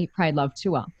did the Eat, Pray, Love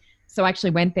tour. So I actually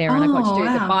went there and I got to do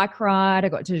the bike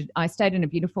ride. I stayed in a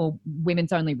beautiful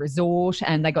women's only resort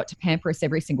and they got to pamper us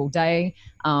every single day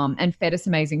and fed us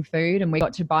amazing food. And we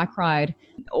got to bike ride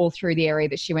all through the area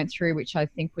that she went through, which I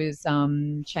think was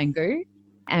Canggu.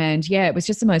 And it was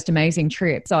just the most amazing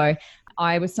trip. So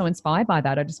I was so inspired by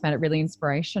that. I just found it really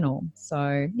inspirational.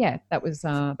 So that was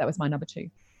my number two.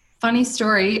 Funny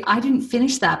story. I didn't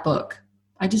finish that book.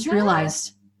 I just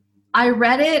realized I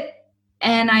read it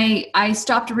and I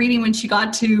stopped reading when she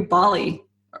got to Bali.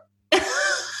 But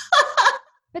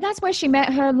that's where she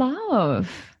met her love.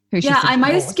 I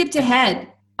might have skipped ahead.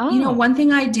 Oh. One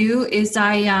thing I do is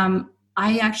I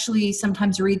actually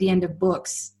sometimes read the end of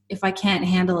books if I can't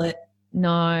handle it.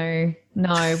 No,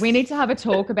 we need to have a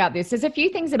talk about this. There's a few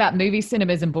things about movie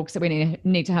cinemas and books that we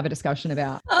need to have a discussion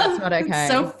about. That's not okay.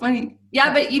 So funny.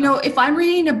 Yeah, but if I'm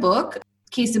reading a book,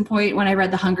 case in point, when I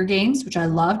read The Hunger Games, which I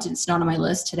loved, it's not on my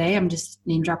list today. I'm just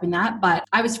name dropping that, but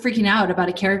I was freaking out about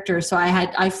a character. So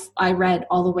I read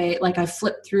all the way, like I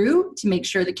flipped through to make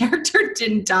sure the character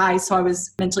didn't die. So I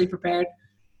was mentally prepared.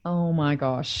 Oh my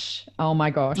gosh.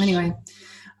 Anyway.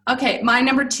 Okay, my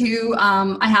number two,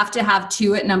 I have to have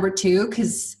two at number two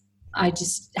because I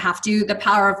just have to. The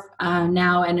Power of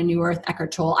Now and A New Earth,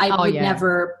 Eckhart Tolle. I would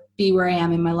never be where I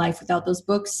am in my life without those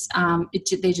books.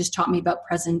 They just taught me about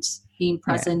being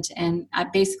present. Yeah. And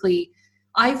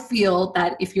I feel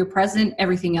that if you're present,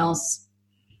 everything else,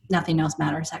 nothing else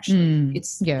matters actually.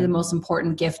 It's the most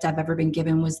important gift I've ever been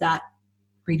given was that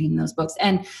reading those books.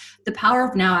 And The Power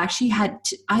of Now actually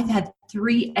I've had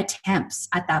 3 attempts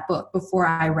at that book before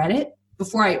I read it,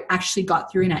 before I actually got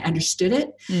through and I understood it.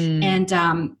 And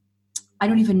I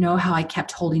don't even know how I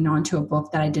kept holding on to a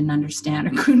book that I didn't understand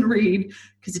or couldn't read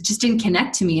because it just didn't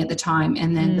connect to me at the time.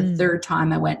 And then the third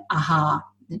time I went, aha,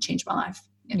 and it changed my life.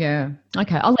 Yeah.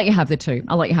 Okay. I'll let you have the two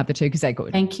because they're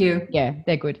good. Thank you. Yeah,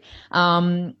 they're good.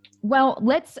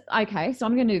 Well, so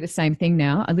I'm going to do the same thing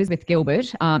now. Elizabeth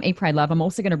Gilbert, Eat, Pray, Love. I'm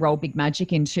also going to roll Big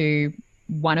Magic into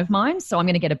one of mine. So I'm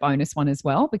going to get a bonus one as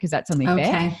well because that's only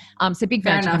fair. So Big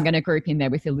Magic, I'm going to group in there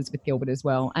with Elizabeth Gilbert as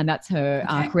well. And that's her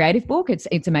creative book.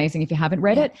 It's amazing if you haven't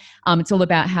read it. It's all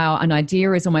about how an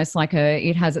idea is almost like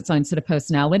it has its own sort of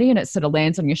personality, and it sort of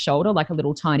lands on your shoulder like a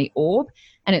little tiny orb,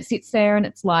 and it sits there and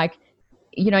it's like,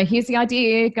 here's the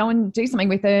idea, go and do something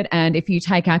with it. And if you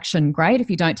take action, great. If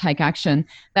you don't take action,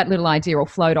 that little idea will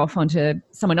float off onto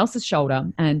someone else's shoulder.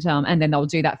 And then they'll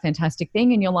do that fantastic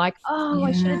thing. And you're like,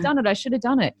 I should have done it. I should have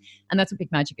done it. And that's what Big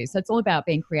Magic is. So it's all about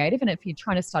being creative. And if you're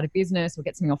trying to start a business or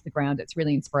get something off the ground, it's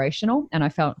really inspirational. And I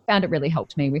found it really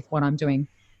helped me with what I'm doing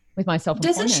with myself.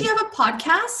 Doesn't she have a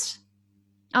podcast?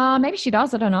 Maybe she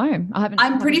does. I don't know.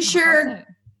 I'm pretty sure.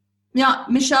 Yeah,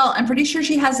 Michelle, I'm pretty sure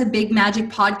she has a Big Magic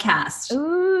podcast.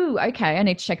 Ooh, okay. I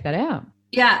need to check that out.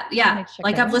 Yeah.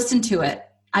 Like I've listened to it.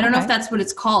 I don't know if that's what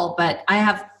it's called, but I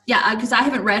have, because I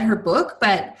haven't read her book,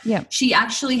 but she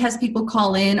actually has people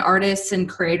call in, artists and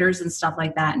creators and stuff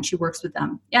like that, and she works with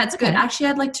them. Yeah, it's good. Actually,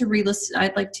 I'd like to re-listen.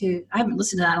 I haven't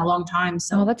listened to that in a long time.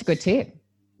 So that's a good tip.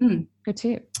 Good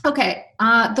tip. Okay.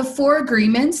 The Four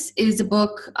Agreements is a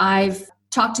book I've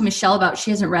talked to Michelle about. She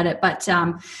hasn't read it, but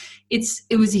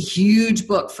it was a huge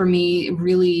book for me. It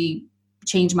really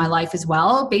changed my life as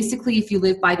well. Basically, if you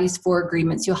live by these 4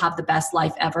 agreements, you'll have the best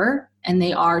life ever. And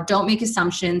they are: don't make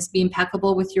assumptions, be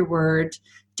impeccable with your word,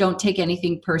 don't take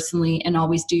anything personally, and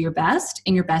always do your best.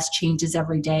 And your best changes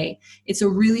every day. It's a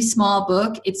really small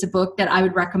book. It's a book that I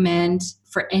would recommend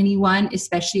for anyone,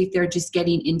 especially if they're just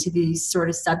getting into these sort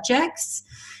of subjects.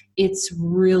 It's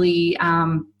really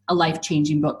a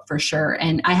life-changing book for sure.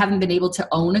 And I haven't been able to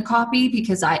own a copy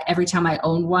because every time I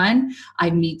own one, I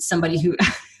meet somebody who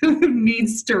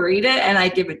needs to read it and I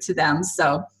give it to them.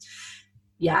 So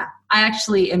yeah, I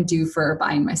actually am due for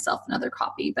buying myself another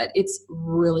copy, but it's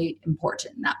really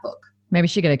important in that book. Maybe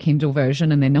she get a Kindle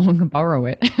version and then no one can borrow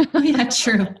it. Yeah,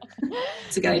 true.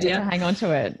 It's a good idea. Hang on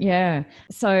to it. Yeah.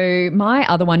 So my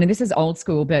other one, and this is old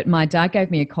school, but my dad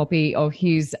gave me a copy of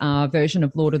his version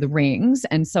of Lord of the Rings.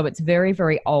 And so it's very,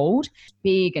 very old,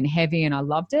 big and heavy, and I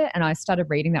loved it. And I started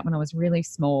reading that when I was really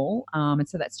small. And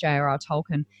so that's J.R.R.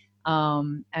 Tolkien.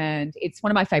 And it's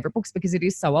one of my favorite books because it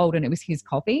is so old and it was his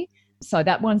copy. So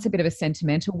that one's a bit of a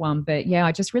sentimental one. But yeah,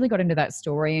 I just really got into that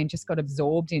story and just got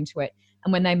absorbed into it.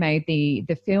 And when they made the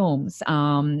films,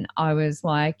 I was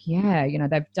like,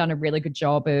 they've done a really good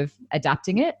job of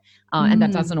adapting it. And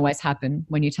that doesn't always happen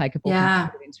when you take a book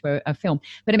and put it into a film.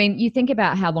 But I mean, you think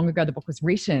about how long ago the book was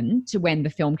written to when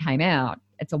the film came out.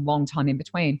 It's a long time in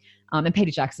between. And Peter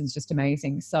Jackson's just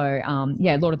amazing. So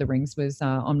Lord of the Rings was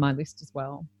on my list as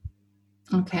well.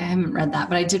 Okay, I haven't read that,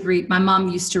 but I did read. My mom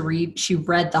used to read. She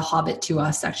read The Hobbit to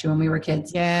us actually when we were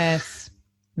kids. Yes,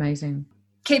 amazing.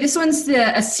 Okay, this one's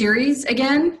a series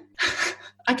again.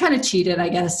 I kind of cheated, I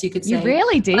guess you could say. You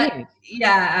really did. But,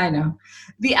 yeah, I know.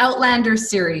 The Outlander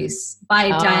series by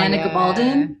Diana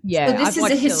Gabaldon. Yeah, so this is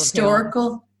a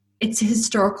historical. It's a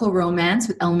historical romance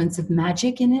with elements of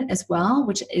magic in it as well,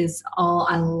 which is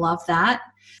I love that.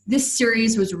 This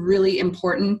series was really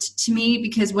important to me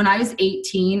because when I was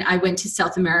 18, I went to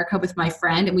South America with my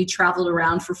friend and we traveled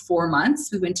around for 4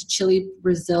 months. We went to Chile,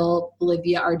 Brazil,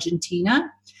 Bolivia,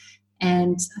 Argentina,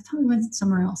 and I thought we went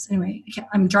somewhere else. Anyway,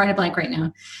 I'm drawing a blank right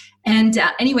now. And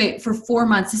anyway, for 4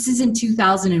 months, this is in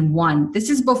 2001.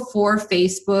 This is before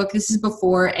Facebook. This is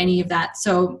before any of that.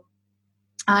 So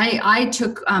I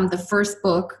took the first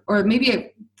book, or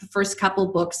maybe the first couple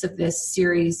books of this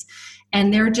series,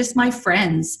 and they're just my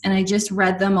friends, and I just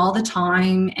read them all the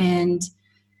time, and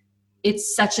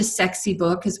it's such a sexy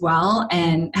book as well.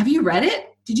 And have you read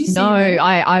it? Did you see it?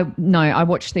 I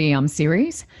watched the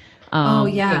series.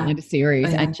 The series.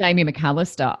 Oh, yeah. And Jamie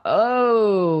McAllister.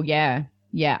 Oh, yeah.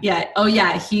 Yeah. Yeah. Oh,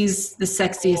 yeah. He's the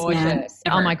sexiest man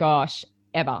ever. Oh, my gosh.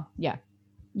 Ever. Yeah.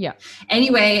 Yeah.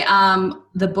 Anyway,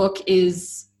 the book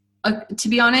is, to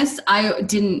be honest, I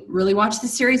didn't really watch the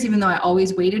series, even though I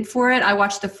always waited for it. I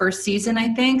watched the first season,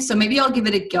 I think. So maybe I'll give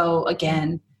it a go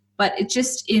again. But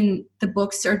the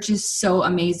books are just so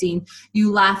amazing.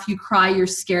 You laugh, you cry, you're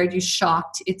scared, you're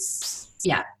shocked. It's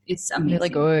amazing. Really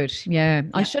good. Yeah.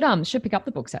 I should pick up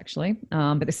the books actually.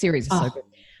 But the series is so good.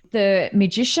 The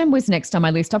Magician was next on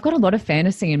my list. I've got a lot of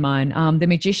fantasy in mine. The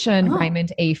Magician,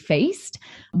 Raymond E. Feast,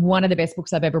 one of the best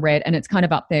books I've ever read, and it's kind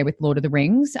of up there with Lord of the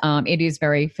Rings. It is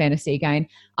very fantasy again.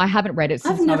 I haven't read it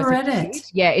since I've never read it.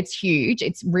 Yeah, it's huge.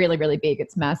 It's really, really big.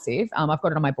 It's massive. I've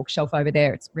got it on my bookshelf over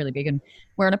there. It's really big, and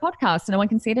we're on a podcast, so no one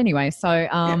can see it anyway. So,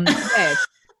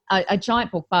 a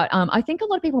giant book. But I think a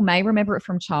lot of people may remember it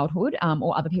from childhood,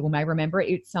 or other people may remember it.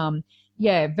 It's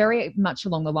Yeah, very much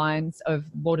along the lines of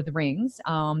Lord of the Rings.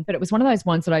 But it was one of those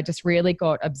ones that I just really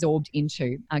got absorbed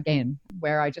into again,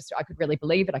 where I could really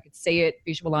believe it. I could see it,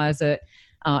 visualize it.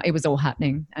 It was all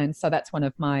happening. And so that's one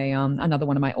of my, another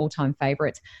one of my all-time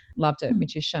favorites. Loved it.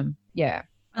 Magician. Yeah.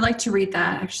 I'd like to read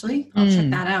that, actually. I'll check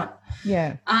that out.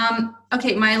 Yeah.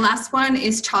 Okay, my last one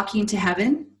is Talking to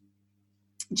Heaven,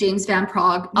 James Van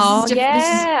Praagh.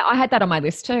 I had that on my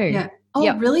list too. Yeah.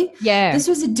 Oh, really? Yeah. This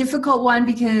was a difficult one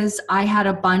because I had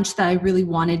a bunch that I really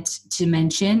wanted to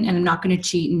mention, and I'm not going to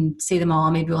cheat and say them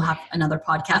all. Maybe we'll have another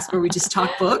podcast where we just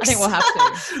talk books. I think we'll have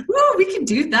to. Woo, we could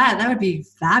do that. That would be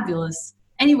fabulous.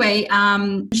 Anyway,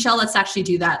 Michelle, let's actually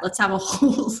do that. Let's have a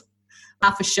whole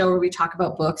half a show where we talk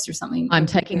about books or something. I'm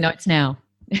taking notes now.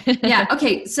 Yeah.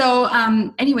 Okay. So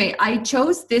anyway, I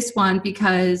chose this one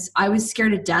because I was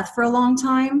scared to death for a long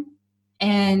time.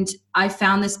 And I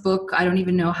found this book. I don't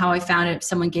even know how I found it.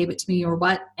 Someone gave it to me or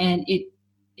what. And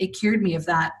it cured me of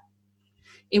that.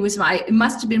 It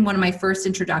must have been one of my first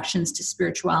introductions to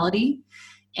spirituality.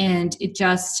 And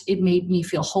it made me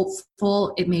feel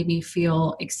hopeful. It made me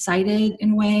feel excited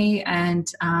in a way. And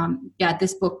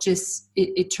this book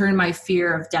it turned my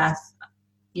fear of death.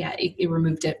 Yeah, it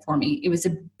removed it for me.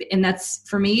 That's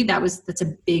a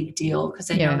big deal because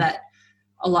I know that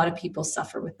a lot of people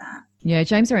suffer with that. Yeah,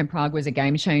 James Van Praagh was a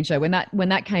game changer. When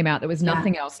that came out, there was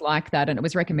nothing else like that. And it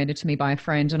was recommended to me by a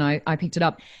friend and I picked it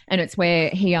up. And it's where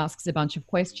he asks a bunch of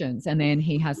questions and then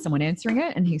he has someone answering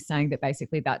it. And he's saying that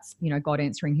basically that's, God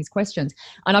answering his questions.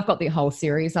 And I've got the whole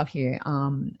series up here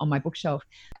on my bookshelf.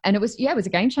 And it was a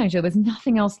game changer. There was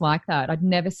nothing else like that. I'd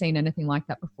never seen anything like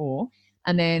that before.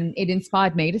 And then it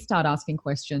inspired me to start asking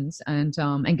questions and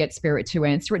get spirit to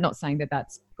answer it. Not saying that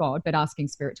that's God, but asking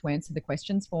spirit to answer the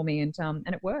questions for me. And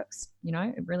it works,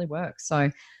 it really works. So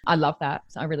I love that.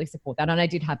 So I really support that. And I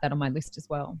did have that on my list as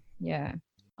well. Yeah.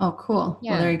 Oh, cool.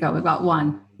 Yeah. Well, there you go. We've got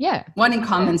one. Yeah. One in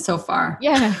common so far.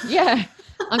 Yeah. Yeah.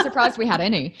 I'm surprised we had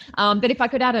any. But if I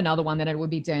could add another one, then it would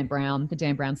be Dan Brown, the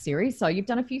Dan Brown series. So you've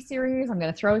done a few series. I'm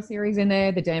going to throw a series in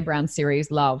there. The Dan Brown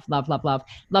series. Love, love, love, love.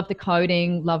 Love the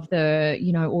coding. Love the,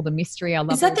 all the mystery. I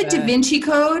love. Is that the Da Vinci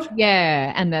Code?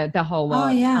 Yeah. And the whole lot. Oh,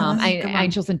 yeah.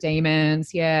 Angels and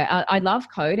Demons. Yeah. I love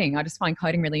coding. I just find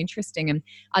coding really interesting. And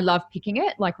I love picking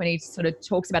it. Like when he sort of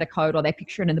talks about a code or they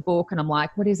picture it in the book and I'm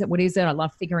like, what is it? What is it? I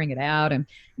love figuring it out. And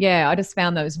yeah, I just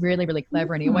found those really, really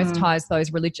clever. And he always ties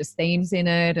those religious themes in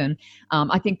it. And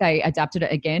I think they adapted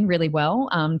it again really well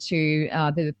to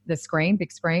the screen,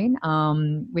 big screen,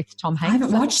 with Tom Hanks. I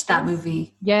haven't watched that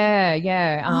movie. Yeah,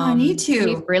 yeah. I need to.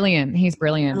 He's brilliant.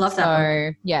 I love that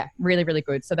book. Yeah, really, really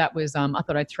good. So that was, I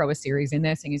thought I'd throw a series in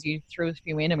there, seeing as you threw a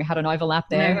few in and we had an overlap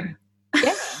there.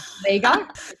 Yeah, there you go.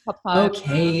 Top 5.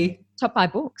 Okay. Top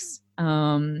 5 books.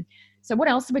 So what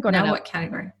else have we got? Now what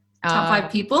category? Top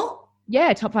 5 people?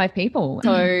 Yeah, top 5 people.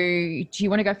 So do you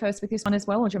want to go first with this one as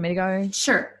well or do you want me to go?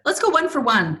 Sure. Let's go one for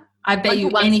one. I bet you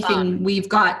anything we've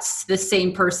got the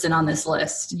same person on this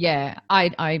list. Yeah,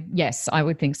 yes, I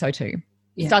would think so too.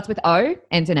 Yeah. Starts with O,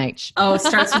 ends in H. Oh,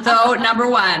 starts with O, number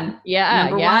 1. Yeah,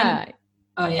 number 1.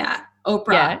 Oh, yeah.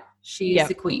 Oprah. Yeah. She's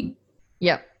the queen.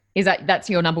 Yep. That's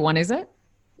your number 1, is it?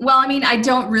 Well, I mean, I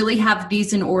don't really have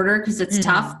these in order because it's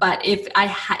tough. But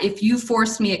if you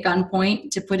forced me at gunpoint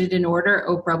to put it in order,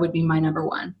 Oprah would be my number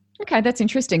 1. Okay, that's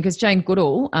interesting because Jane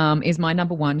Goodall is my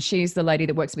number 1. She's the lady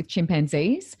that works with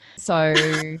chimpanzees. So,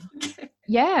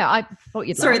 yeah, I thought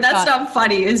you'd. Sorry, that's not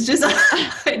funny. It's just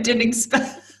I didn't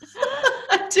expect.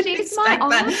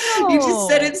 That. You just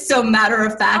said it so matter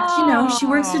of fact. She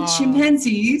works with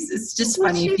chimpanzees. It's just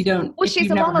funny if you don't. Well,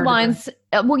 she's along the lines.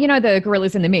 The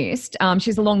Gorillas in the Mist.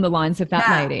 She's along the lines of that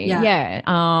lady. Yeah.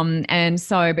 And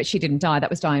so, but she didn't die. That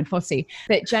was Diane Fossey.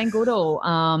 But Jane Goodall,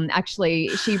 actually,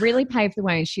 she really paved the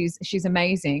way. And she's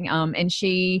amazing. And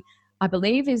she, I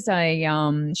believe, is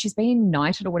she's been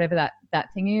knighted or whatever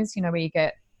that thing is. Where you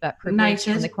get that privilege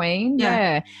from the Queen.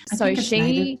 Yeah. So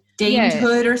she.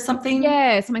 Damehood or something.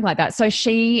 Yeah, something like that. So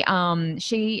she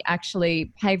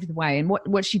actually paved the way. And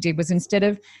what she did was instead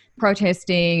of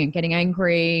protesting and getting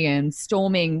angry and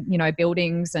storming,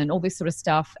 buildings and all this sort of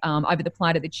stuff over the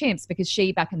plight of the chimps, because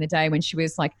she, back in the day when she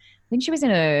was like, I think she was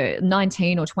in a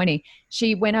 19 or 20,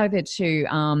 she went over to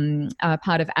a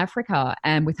part of Africa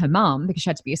and with her mum because she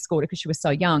had to be escorted because she was so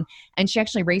young. And she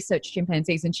actually researched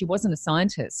chimpanzees and she wasn't a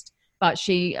scientist. but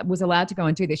she was allowed to go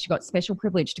and do this. She got special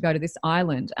privilege to go to this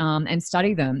island and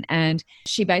study them. And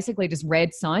she basically just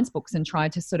read science books and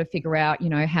tried to sort of figure out,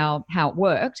 how it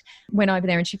worked. Went over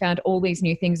there and she found all these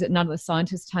new things that none of the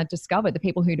scientists had discovered. The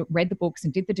people who read the books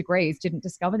and did the degrees didn't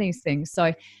discover these things.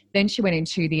 So then she went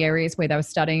into the areas where they were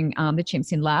studying the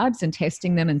chimps in labs and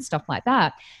testing them and stuff like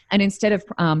that. And instead of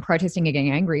protesting and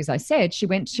getting angry, as I said, she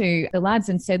went to the labs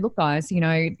and said, look, guys,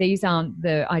 these aren't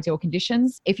the ideal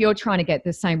conditions. If you're trying to get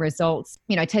the same results,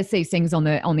 test these things on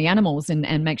the animals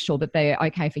and make sure that they're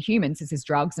okay for humans. This is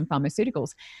drugs and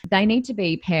pharmaceuticals. They need to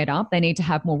be paired up. They need to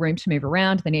have more room to move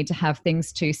around. They need to have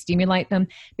things to stimulate them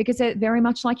because they're very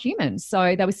much like humans.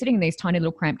 So they were sitting in these tiny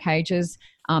little cramped cages.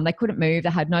 They couldn't move. They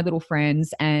had no little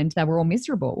friends and they were all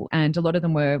miserable. And a lot of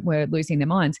them were losing their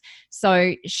minds.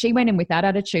 So she went in with that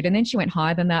attitude, and then she went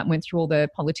higher than that and went through all the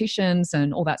politicians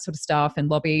and all that sort of stuff and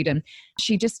lobbied. And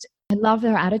I love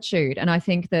her attitude. And I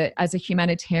think that as a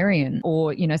humanitarian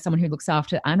or, someone who looks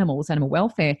after animals, animal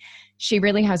welfare, she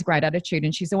really has a great attitude.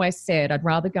 And she's always said, I'd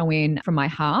rather go in from my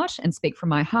heart and speak from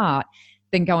my heart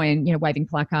than go in, waving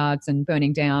placards and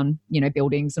burning down,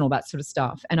 buildings and all that sort of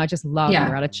stuff. And I just love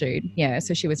her attitude. Yeah.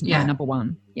 So she was my number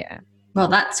one. Yeah. Well,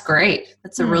 that's great.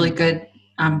 That's a really good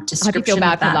description. I hope you feel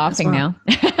bad for laughing now.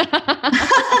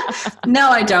 No,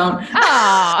 I don't.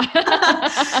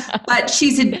 But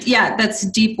that's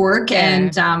deep work. Yeah.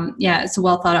 And it's a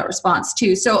well thought out response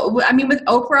too. So, I mean, with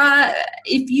Oprah,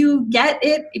 if you get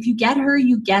her,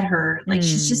 you get her. Like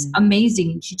she's just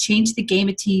amazing. She changed the game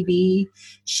of TV.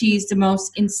 She's the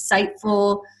most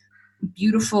insightful,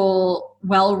 beautiful,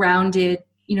 well-rounded,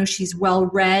 she's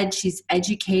well-read, she's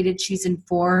educated, she's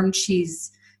informed, she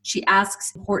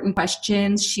asks important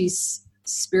questions, she's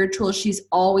spiritual, she's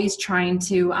always trying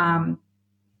to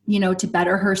to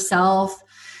better herself.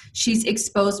 She's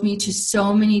exposed me to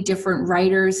so many different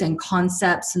writers and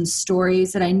concepts and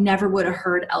stories that I never would have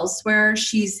heard elsewhere.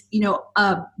 She's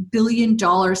a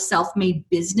billion-dollar self-made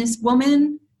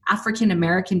businesswoman,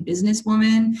 African-American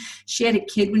businesswoman. She had a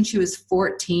kid when she was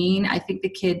 14. I think the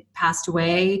kid passed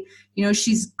away.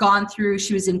 She's gone through,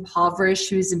 she was impoverished,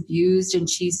 she was abused, and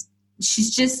she's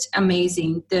just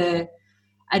amazing. The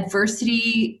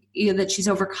adversity that she's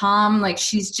overcome, like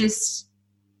she's just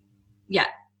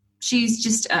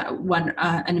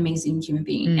an amazing human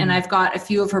being. And I've got a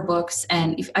few of her books,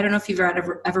 and I don't know if you've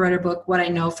ever read her book, What I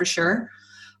Know for Sure,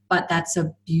 but that's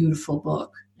a beautiful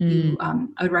book. I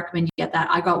would recommend you get that.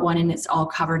 I got one and it's all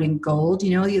covered in gold,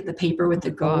 the paper with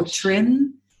the gold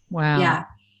trim. Wow. Yeah.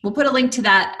 We'll put a link to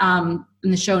that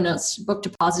in the show notes. Book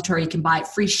Depository. You can buy it,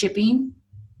 free shipping.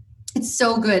 It's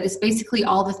so good. It's basically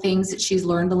all the things that she's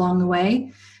learned along the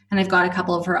way. And I've got a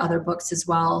couple of her other books as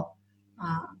well.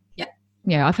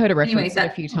 Yeah, I've heard her reference a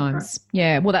few times.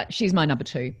 Yeah, well, she's my number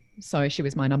 2. So she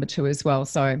was my number 2 as well.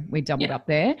 So we doubled up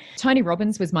there. Tony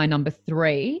Robbins was my number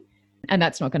 3. And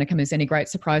that's not going to come as any great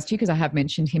surprise to you because I have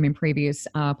mentioned him in previous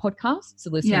podcasts.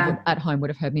 So listeners at home would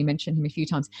have heard me mention him a few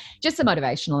times. Just the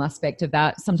motivational aspect of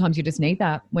that. Sometimes you just need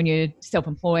that when you're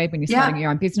self-employed, when you're starting your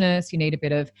own business, you need a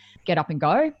bit of get up and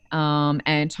go.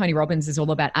 And Tony Robbins is all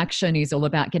about action. He's all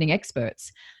about getting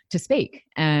experts to speak.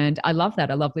 And I love that.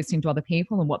 I love listening to other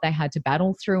people and what they had to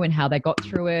battle through and how they got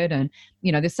through it. And,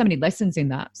 there's so many lessons in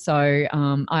that. So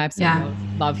I absolutely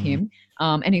love him.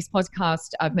 And his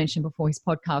podcast, I've mentioned before, his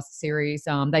podcast series,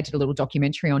 they did a little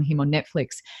documentary on him on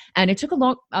Netflix. And it took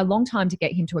a long time to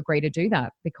get him to agree to do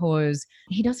that because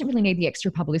he doesn't really need the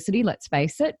extra publicity, let's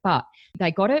face it. But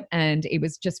they got it and it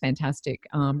was just fantastic.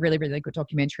 Really, really good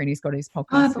documentary. And he's got his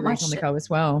podcast series on the go as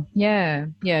well. Yeah.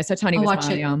 Yeah. So Tony was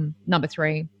my number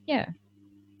 3. Yeah.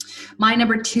 My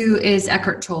number 2 is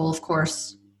Eckhart Tolle, of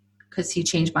course, because he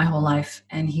changed my whole life.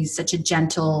 And he's such a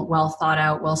gentle, well thought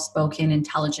out, well-spoken,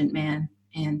 intelligent man.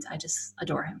 And I just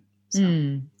adore him. So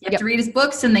you have to read his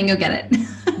books and then you'll get it.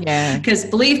 Yeah. Because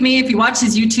believe me, if you watch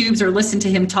his YouTubes or listen to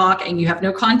him talk and you have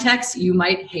no context, you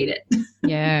might hate it.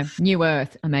 Yeah. New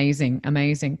Earth. Amazing.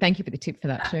 Amazing. Thank you for the tip for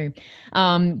that too.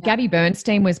 Gabby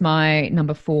Bernstein was my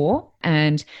number 4.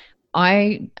 And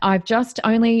I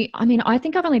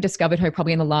think I've only discovered her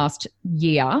probably in the last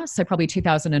year. So probably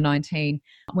 2019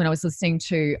 when I was listening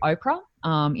to Oprah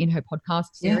in her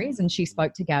podcast series and she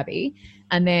spoke to Gabby.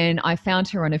 And then I found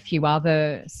her on a few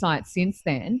other sites since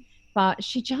then, but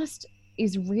she just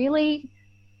is really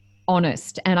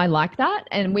honest. And I like that.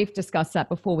 And we've discussed that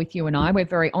before with you and I. We're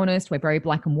very honest. We're very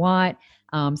black and white,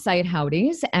 say it how it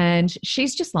is. And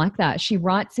she's just like that. She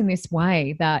writes in this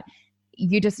way that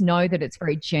you just know that it's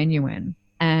very genuine.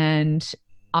 And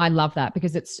I love that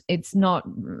because it's not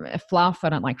fluff. I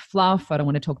don't like fluff. I don't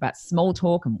want to talk about small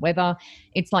talk and weather.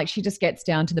 It's like she just gets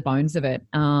down to the bones of it.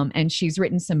 And she's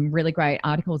written some really great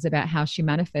articles about how she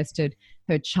manifested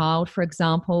her child, for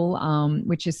example,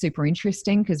 which is super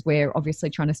interesting because we're obviously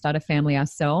trying to start a family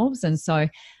ourselves. And so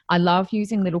I love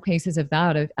using little pieces of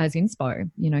that as inspo,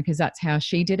 because that's how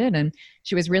she did it. And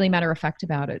she was really matter of fact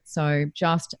about it. So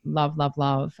just love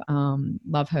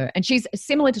her. And she's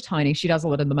similar to Tony. She does a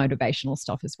lot of the motivational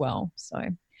stuff as well. So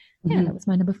yeah, that was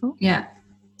my number 4. Yeah.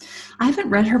 I haven't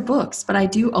read her books, but I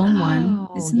do own one.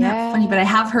 Isn't that funny? But I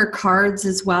have her cards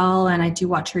as well, and I do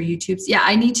watch her YouTubes. Yeah,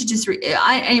 I need to just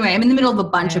anyway, I'm in the middle of a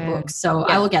bunch of books, so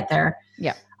I will get there.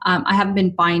 Yeah. I haven't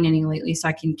been buying any lately, so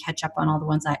I can catch up on all the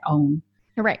ones I own.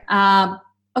 Correct.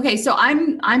 Okay, so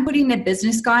I'm putting a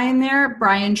business guy in there,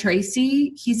 Brian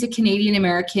Tracy. He's a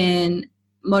Canadian-American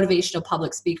motivational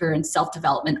public speaker and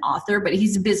self-development author, but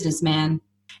he's a businessman.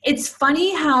 It's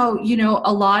funny how,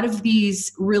 a lot of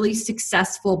these really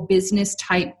successful business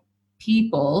type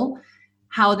people,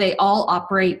 how they all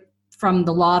operate from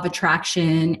the law of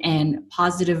attraction and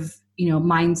positive,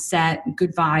 mindset,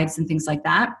 good vibes and things like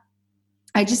that.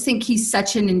 I just think he's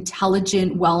such an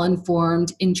intelligent,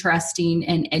 well-informed, interesting,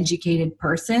 and educated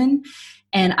person.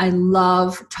 And I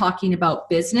love talking about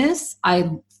business. I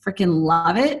freaking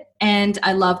love it. And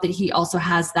I love that he also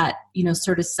has that,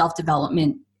 sort of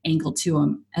self-development angle to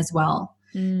him as well.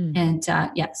 And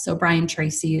so Brian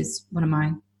Tracy is one of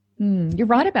mine. You're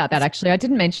right about that, actually. I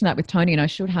didn't mention that with Tony, and I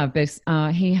should have,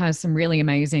 but he has some really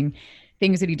amazing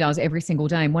things that he does every single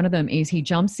day. And one of them is he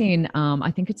jumps in, I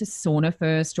think it's a sauna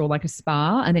first or like a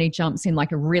spa, and then he jumps in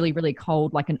like a really, really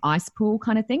cold, like an ice pool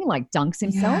kind of thing, like dunks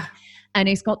himself. Yeah. And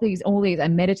he's got all these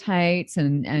and meditates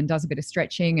and does a bit of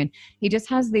stretching, and he just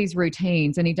has these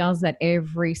routines, and he does that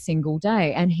every single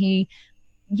day. And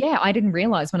I didn't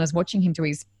realize when I was watching him do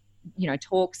his,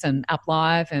 talks and up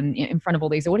live and in front of all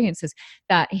these audiences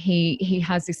that he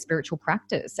has this spiritual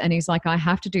practice. And he's like, I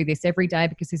have to do this every day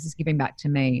because this is giving back to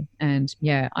me. And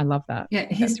yeah, I love that. Yeah,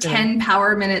 his 10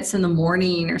 power minutes in the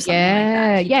morning or something like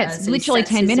that. Yeah, it's literally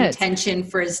 10 minutes. Intention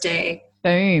for his day.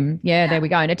 Boom. Yeah, there we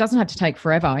go. And it doesn't have to take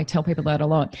forever. I tell people that a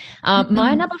lot.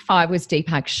 My number 5 was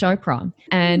Deepak Chopra.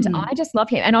 And I just love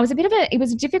him. And it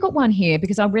was a difficult one here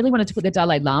because I really wanted to put the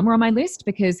Dalai Lama on my list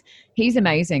because he's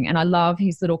amazing. And I love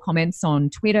his little comments on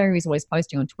Twitter. He's always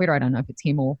posting on Twitter. I don't know if it's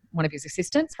him or one of his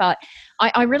assistants, but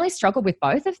I really struggled with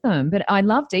both of them. But I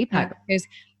love Deepak because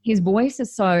his voice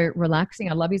is so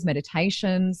relaxing. I love his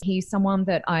meditations. He's someone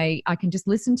that I can just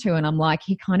listen to, and I'm like,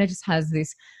 he kind of just has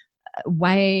this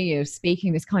way of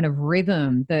speaking, this kind of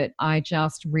rhythm that I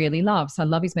just really love. So I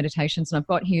love his meditations, and I've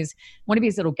got one of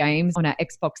his little games on our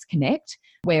Xbox Connect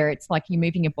where it's like you're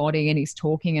moving your body and he's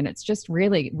talking, and it's just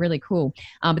really, really cool.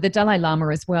 But the Dalai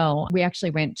Lama as well, we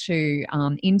actually went to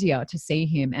India to see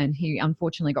him, and he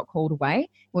unfortunately got called away.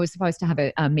 We were supposed to have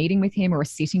a meeting with him or a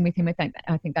sitting with him, I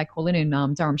think they call it in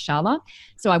Dharamshala.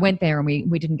 So I went there and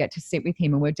we didn't get to sit with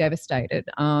him, and we're devastated.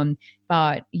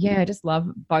 But yeah, I just love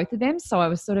both of them. So I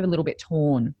was sort of a little bit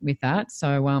torn with that.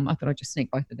 So I thought I'd just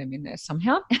sneak both of them in there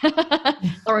somehow.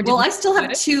 Well, I still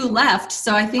have 2 left.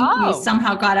 So I think we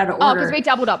somehow got out of order. Oh, because we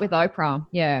doubled up with Oprah.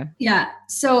 Yeah. Yeah.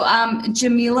 So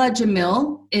Jamila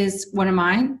Jamil is one of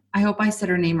mine. I hope I said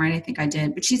her name right. I think I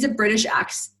did. But she's a British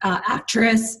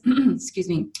actress. Excuse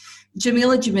me.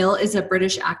 Jamila Jamil is a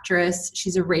British actress.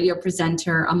 She's a radio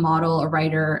presenter, a model, a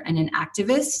writer, and an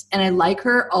activist. And I like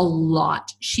her a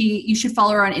lot. You should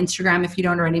follow her on Instagram if you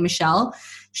don't already, Michelle.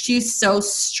 She's so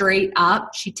straight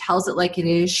up. She tells it like it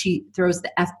is. She throws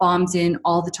the F-bombs in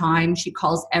all the time. She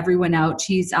calls everyone out.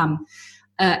 She's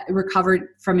recovered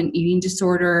from an eating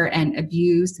disorder and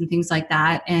abuse and things like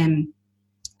that. And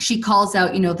she calls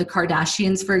out, the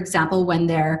Kardashians, for example, when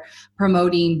they're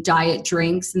promoting diet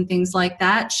drinks and things like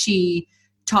that. She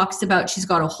talks about, she's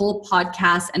got a whole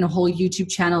podcast and a whole YouTube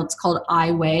channel. It's called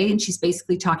I Weigh. And she's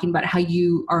basically talking about how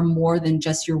you are more than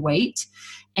just your weight.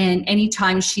 And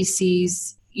anytime she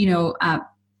sees,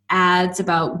 ads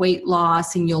about weight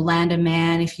loss and you'll land a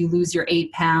man if you lose your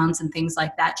 8 pounds and things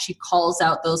like that, she calls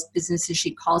out those businesses,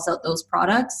 she calls out those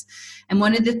products. And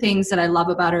one of the things that I love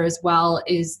about her as well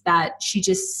is that she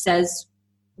just says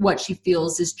what she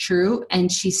feels is true, and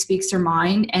she speaks her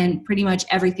mind, and pretty much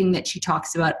everything that she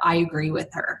talks about, I agree with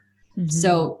her. Mm-hmm.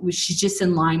 So she's just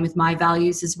in line with my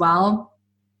values as well.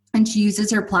 And she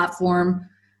uses her platform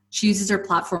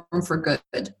for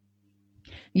good.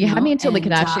 You had me until the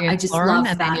Kardashians, I just Lauren, love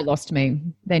and that. Then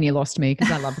you lost me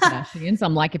because I love the Kardashians.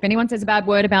 I'm like, if anyone says a bad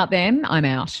word about them, I'm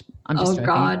out. I'm just joking.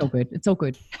 God. It's all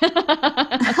good.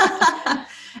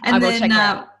 And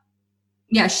then,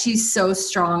 yeah, she's so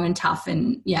strong and tough.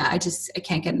 And yeah, I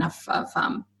can't get enough of,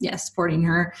 supporting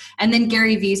her. And then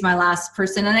Gary Vee is my last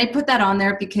person. And I put that on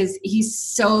there because he's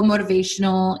so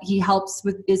motivational. He helps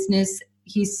with business.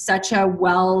 He's such a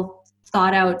well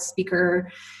thought out speaker.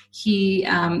 He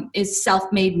is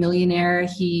self-made millionaire.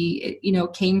 He,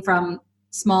 came from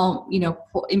small,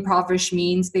 impoverished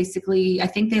means. Basically, I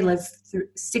think they lived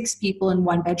 6 people in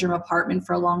 1-bedroom apartment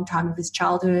for a long time of his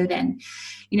childhood. And,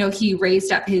 he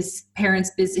raised up his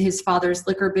parents' business, his father's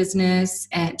liquor business,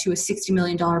 and to a $60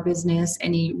 million business.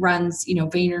 And he runs,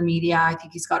 VaynerMedia. I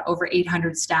think he's got over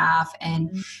 800 staff,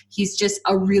 and he's just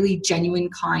a really genuine,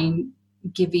 kind,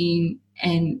 giving,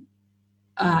 and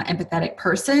empathetic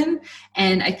person.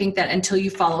 And I think that until you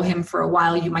follow him for a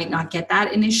while, you might not get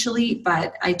that initially,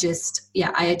 but I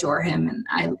adore him,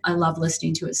 and I love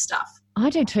listening to his stuff. I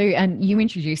do too. And you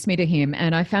introduced me to him,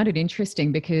 and I found it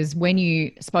interesting because when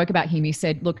you spoke about him, you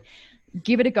said, look,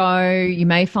 give it a go. You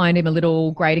may find him a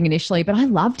little grating initially, but I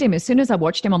loved him. As soon as I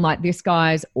watched him, I'm like, this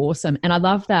guy's awesome. And I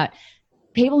love that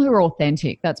people who are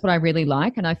authentic, that's what I really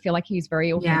like. And I feel like he's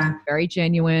very authentic, very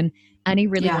genuine. And he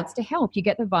really wants to help. You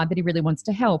get the vibe that he really wants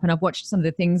to help. And I've watched some of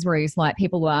the things where he's like,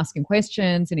 people are asking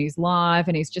questions and he's live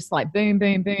and he's just like, boom,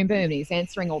 boom, boom, boom. And he's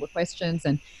answering all the questions.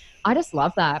 And I just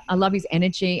love that. I love his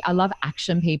energy. I love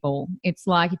action people. It's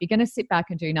like, if you're going to sit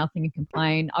back and do nothing and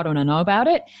complain, I don't know about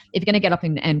it. If you're going to get up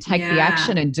and take the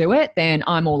action and do it, then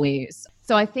I'm all ears.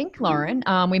 So I think, Lauren,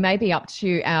 we may be up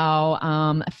to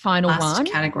our final last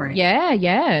category.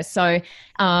 Yeah. So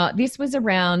this was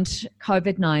around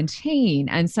COVID-19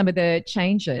 and some of the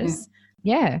changes,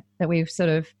 that we've sort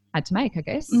of had to make, I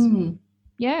guess. Mm.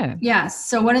 Yeah. Yeah.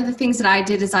 So one of the things that I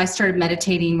did is I started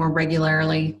meditating more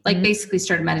regularly, basically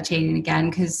started meditating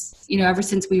again, because, ever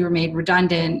since we were made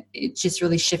redundant, it just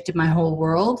really shifted my whole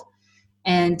world.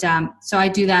 And so I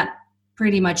do that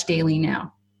pretty much daily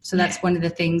now. So that's one of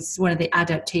the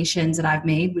adaptations that I've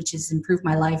made, which has improved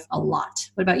my life a lot.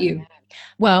 What about you?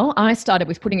 Well, I started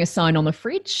with putting a sign on the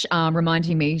fridge,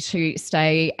 reminding me to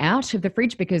stay out of the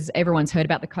fridge because everyone's heard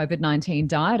about the COVID-19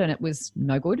 diet and it was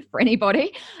no good for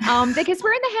anybody because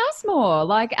we're in the house more.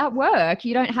 Like at work,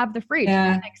 you don't have the fridge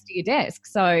next to your desk.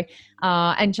 So,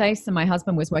 and Jason, my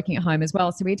husband, was working at home as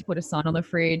well. So we had to put a sign on the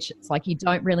fridge. It's like, you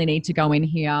don't really need to go in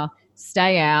here.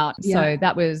 Stay out. So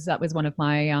that was one of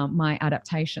my my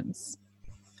adaptations.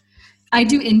 I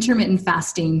do intermittent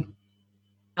fasting.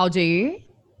 Oh, do you?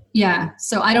 Yeah.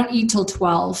 So I don't eat till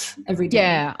 12 every day.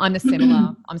 Yeah, I'm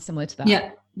similar to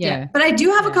that. Yeah. But I do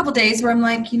have a couple days where I'm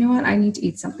like, you know what? I need to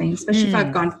eat something, especially if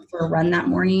I've gone for a run that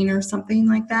morning or something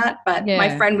like that. But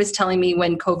my friend was telling me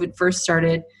when COVID first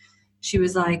started, she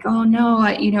was like, oh no,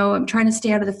 I'm trying to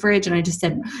stay out of the fridge. And I just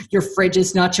said, your fridge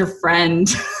is not your friend.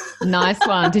 Nice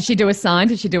one. Did she do a sign?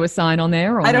 Did she do a sign on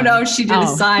there? Or I don't know if she did a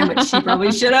sign, but she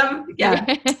probably should have.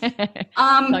 Yeah.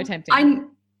 So tempting.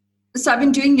 So I've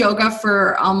been doing yoga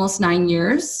for almost 9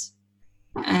 years,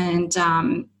 and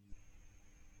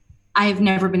I've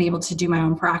never been able to do my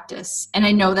own practice. And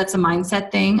I know that's a mindset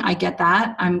thing. I get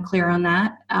that. I'm clear on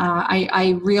that.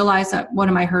 I realized that one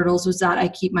of my hurdles was that I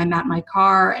keep my mat in my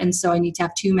car, and so I need to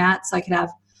have 2 mats. I could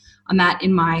have a mat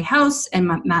in my house and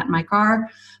my mat in my car.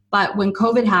 But when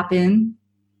COVID happened,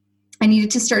 I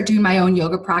needed to start doing my own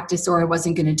yoga practice or I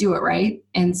wasn't going to do it, right?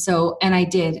 And I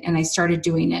did, and I started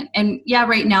doing it. And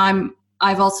right now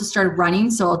I've also started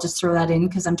running, so I'll just throw that in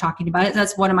because I'm talking about it.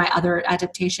 That's one of my other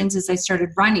adaptations is I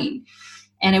started running.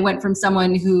 And I went from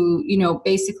someone who,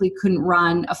 basically couldn't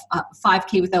run a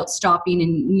 5K without stopping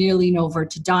and nearly over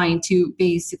to dying to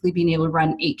basically being able to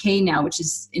run 8K now, which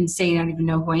is insane. I don't even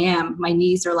know who I am. My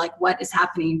knees are like, what is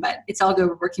happening? But it's all good.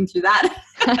 We're working through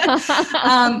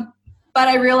that. But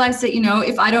I realized that,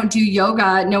 if I don't do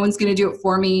yoga, no one's going to do it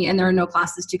for me and there are no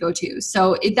classes to go to.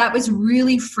 So that was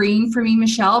really freeing for me,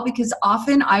 Michelle, because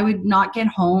often I would not get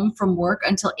home from work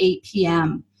until 8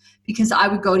 p.m. because I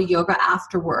would go to yoga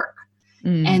after work.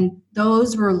 And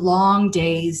those were long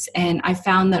days. And I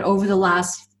found that over the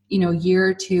last, year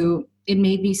or two, it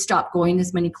made me stop going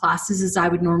as many classes as I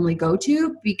would normally go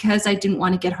to because I didn't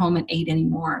want to get home at 8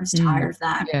 anymore. I was tired of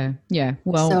that. Yeah.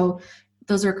 Well, so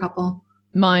those are a couple.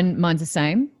 Mine's the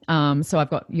same. So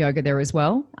I've got yoga there as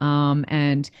well.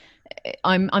 And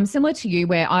I'm similar to you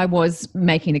where I was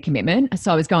making a commitment.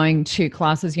 So I was going to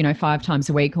classes, 5 times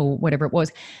a week or whatever it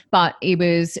was, but it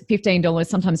was $15,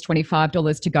 sometimes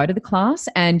 $25 to go to the class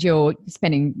and you're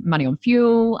spending money on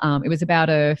fuel. It was about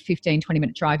a 15,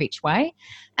 20-minute drive each way.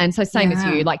 And so same as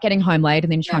you, like getting home late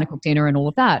and then trying to cook dinner and all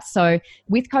of that. So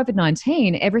with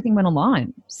COVID-19, everything went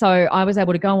online. So I was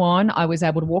able to go on. I was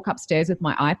able to walk upstairs with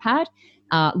my iPad.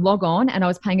 log on, and I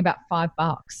was paying about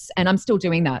 $5, and I'm still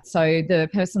doing that. So the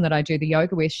person that I do the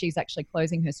yoga with, she's actually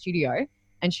closing her studio,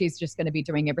 and she's just going to be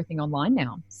doing everything online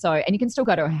now. So, and you can still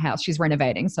go to her house. She's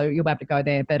renovating, so you'll be able to go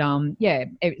there. But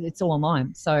it's all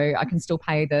online. So I can still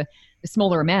pay the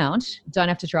smaller amount. Don't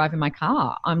have to drive in my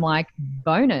car. I'm like,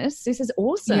 bonus. This is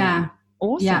awesome. Yeah.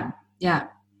 Awesome. Yeah. Yeah.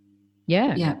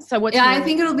 Yeah. So I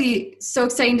think it'll be so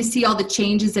exciting to see all the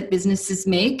changes that businesses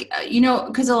make,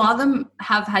 because a lot of them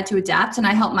have had to adapt. And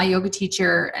I helped my yoga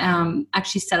teacher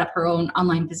actually set up her own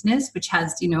online business, which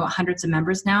has, hundreds of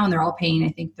members now, and they're all paying, I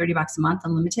think, $30 a month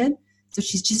unlimited. So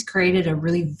she's just created a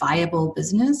really viable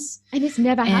business. And it's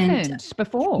never happened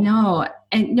before. No.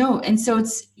 And so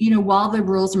it's, while the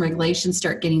rules and regulations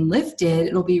start getting lifted,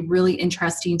 it'll be really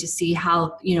interesting to see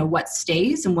how, what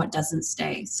stays and what doesn't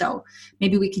stay. So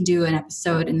maybe we can do an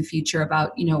episode in the future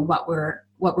about, what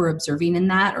we're observing in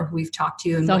that, or who we've talked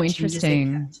to. And so what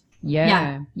interesting.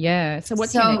 Yeah. So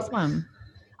what's your next one?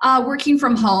 Working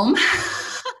from home.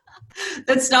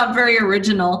 That's not very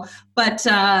original, but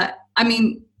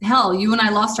hell, you and I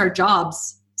lost our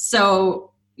jobs.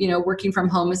 So, working from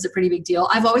home is a pretty big deal.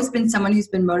 I've always been someone who's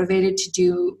been motivated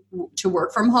to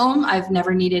work from home. I've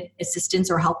never needed assistance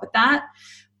or help with that.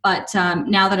 But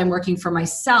now that I'm working for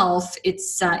myself,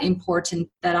 it's important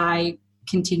that I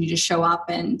continue to show up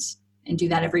and do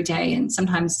that every day. And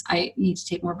sometimes I need to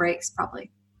take more breaks,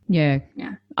 probably. Yeah,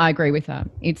 I agree with that.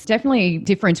 It's definitely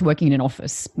different to working in an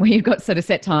office where you've got sort of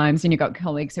set times and you've got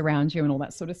colleagues around you and all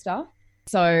that sort of stuff.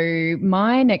 So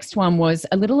my next one was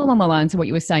a little along the lines of what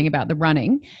you were saying about the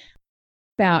running,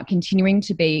 about continuing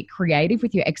to be creative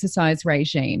with your exercise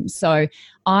regime. So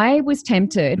I was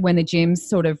tempted when the gyms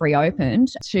sort of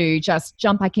reopened to just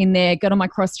jump back in there, get on my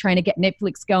cross trainer, get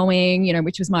Netflix going,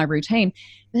 which was my routine.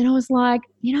 Then I was like,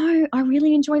 I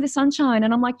really enjoy the sunshine.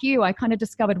 And I'm like you, I kind of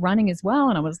discovered running as well.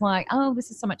 And I was like, oh, this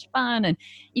is so much fun. And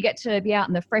you get to be out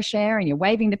in the fresh air and you're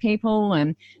waving to people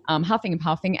and huffing and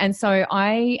puffing. And so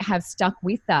I have stuck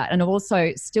with that. And I'm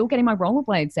also still getting my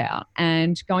rollerblades out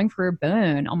and going for a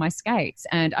burn on my skates.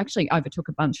 And actually overtook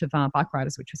a bunch of bike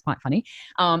riders, which was quite funny.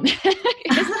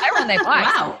 They were on their bikes.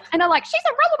 Wow. And they're like, she's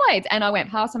on rollerblades. And I went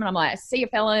past them and I'm like, see you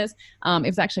fellas. It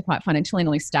was actually quite fun until I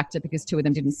nearly stacked it because two of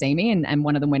them didn't see me and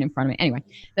one of them went in front of me. Anyway,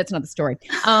 that's another story.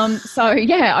 I'm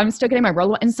still getting my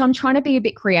roller. And so I'm trying to be a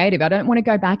bit creative. I don't want to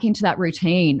go back into that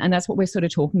routine. And that's what we're sort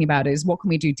of talking about is what can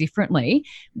we do differently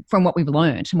from what we've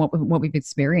learned and what we've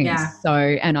experienced.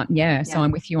 Yeah. So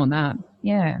I'm with you on that.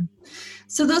 Yeah.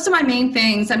 So those are my main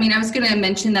things. I was going to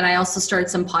mention that I also started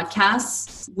some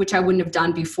podcasts, which I wouldn't have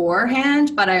done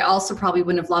beforehand, but I also probably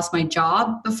wouldn't have lost my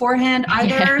job beforehand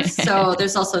either. So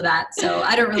there's also that. So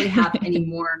I don't really have any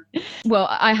more. Well,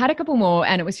 I had a couple more,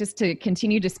 and it was just to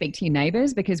continue to speak to your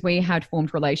neighbors because we had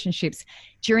formed relationships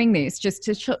during this just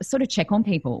to sort of check on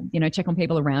people, check on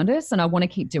people around us. And I want to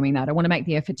keep doing that. I want to make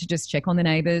the effort to just check on the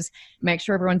neighbors, make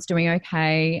sure everyone's doing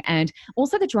okay. And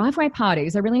also the driveway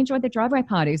parties. I really enjoyed the driveway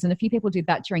parties. And a few people did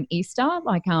that during Easter,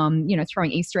 like,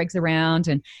 throwing Easter eggs around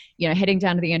and, heading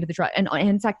down to the end of the drive. And on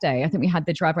Anzac Day, I think we had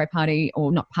the driveway party,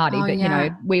 or not party,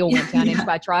 we all went down into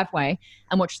our driveway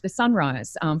and watched the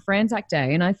sunrise for Anzac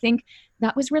Day. And I think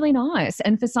that was really nice.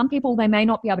 And for some people, they may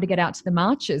not be able to get out to the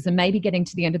marches, and maybe getting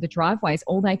to the end of the driveway is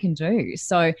all they can do.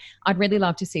 So I'd really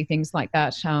love to see things like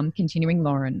that continuing,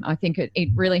 Lauren. I think it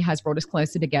really has brought us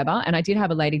closer together. And I did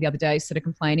have a lady the other day sort of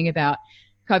complaining about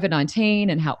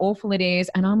COVID-19 and how awful it is.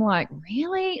 And I'm like,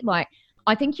 really? Like,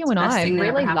 I think you and I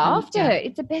really loved it.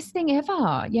 It's the best thing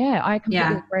ever. Yeah, I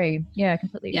completely agree. Yeah,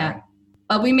 completely agree.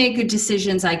 But we made good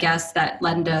decisions, I guess, that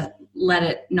let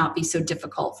it not be so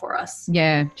difficult for us.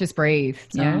 Yeah, just breathe.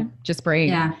 So, just breathe.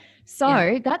 Yeah.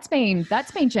 So that's been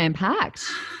jam-packed.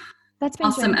 That's been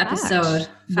awesome episode.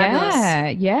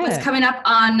 Fabulous. Yeah. What's coming up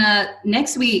on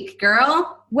next week,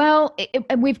 girl? Well,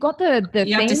 we've got the you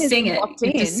theme have to sing it. Locked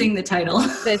you in. have to sing the title.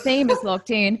 The theme is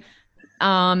locked in.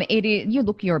 It is.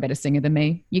 You're a better singer than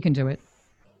me. You can do it.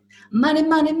 Money,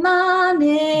 money,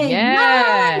 money.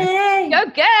 Yeah. Money. Go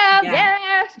girl.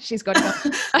 Yeah. She's got it.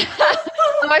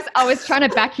 I was trying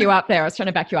to back you up there. So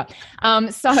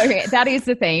that is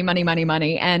the theme, money, money,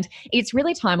 money. And it's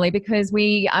really timely because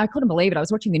I couldn't believe it. I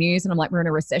was watching the news and I'm like, we're in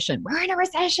a recession.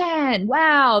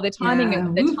 Wow. The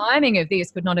timing of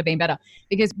this could not have been better,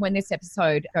 because when this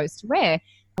episode goes to air,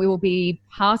 we will be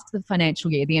past the financial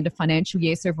year, the end of financial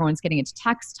year. So everyone's getting into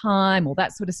tax time, all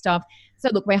that sort of stuff. So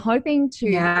look, we're hoping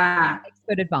to get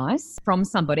expert advice from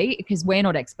somebody, because we're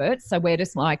not experts. So we're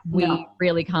just like, we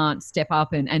really can't step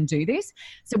up and do this.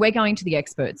 So we're going to the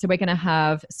experts. So we're going to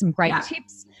have some great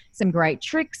tips, some great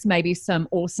tricks, maybe some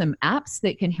awesome apps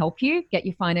that can help you get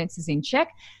your finances in check,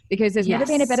 because there's never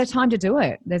been a better time to do it.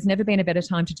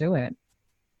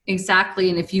 Exactly.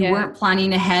 And if you weren't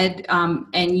planning ahead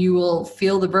and you will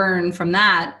feel the burn from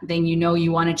that, then you know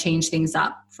you want to change things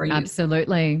up for you.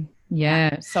 Absolutely.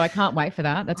 Yeah. So I can't wait for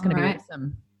that. That's going to be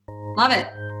awesome. Love it.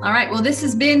 All right. Well, this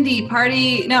has been the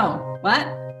party. No, what?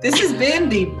 This has been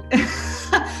the,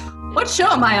 what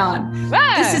show am I on?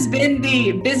 This has been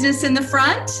the Business in the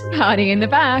Front, Party in the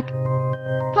Back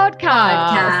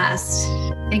podcast.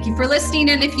 Thank you for listening.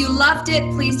 And if you loved it,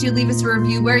 please do leave us a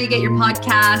review where you get your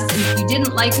podcast. And if you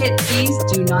didn't like it, please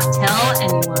do not tell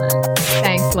anyone.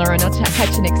 Thanks, Lauren. I'll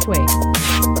catch you next week.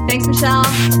 Thanks, Michelle.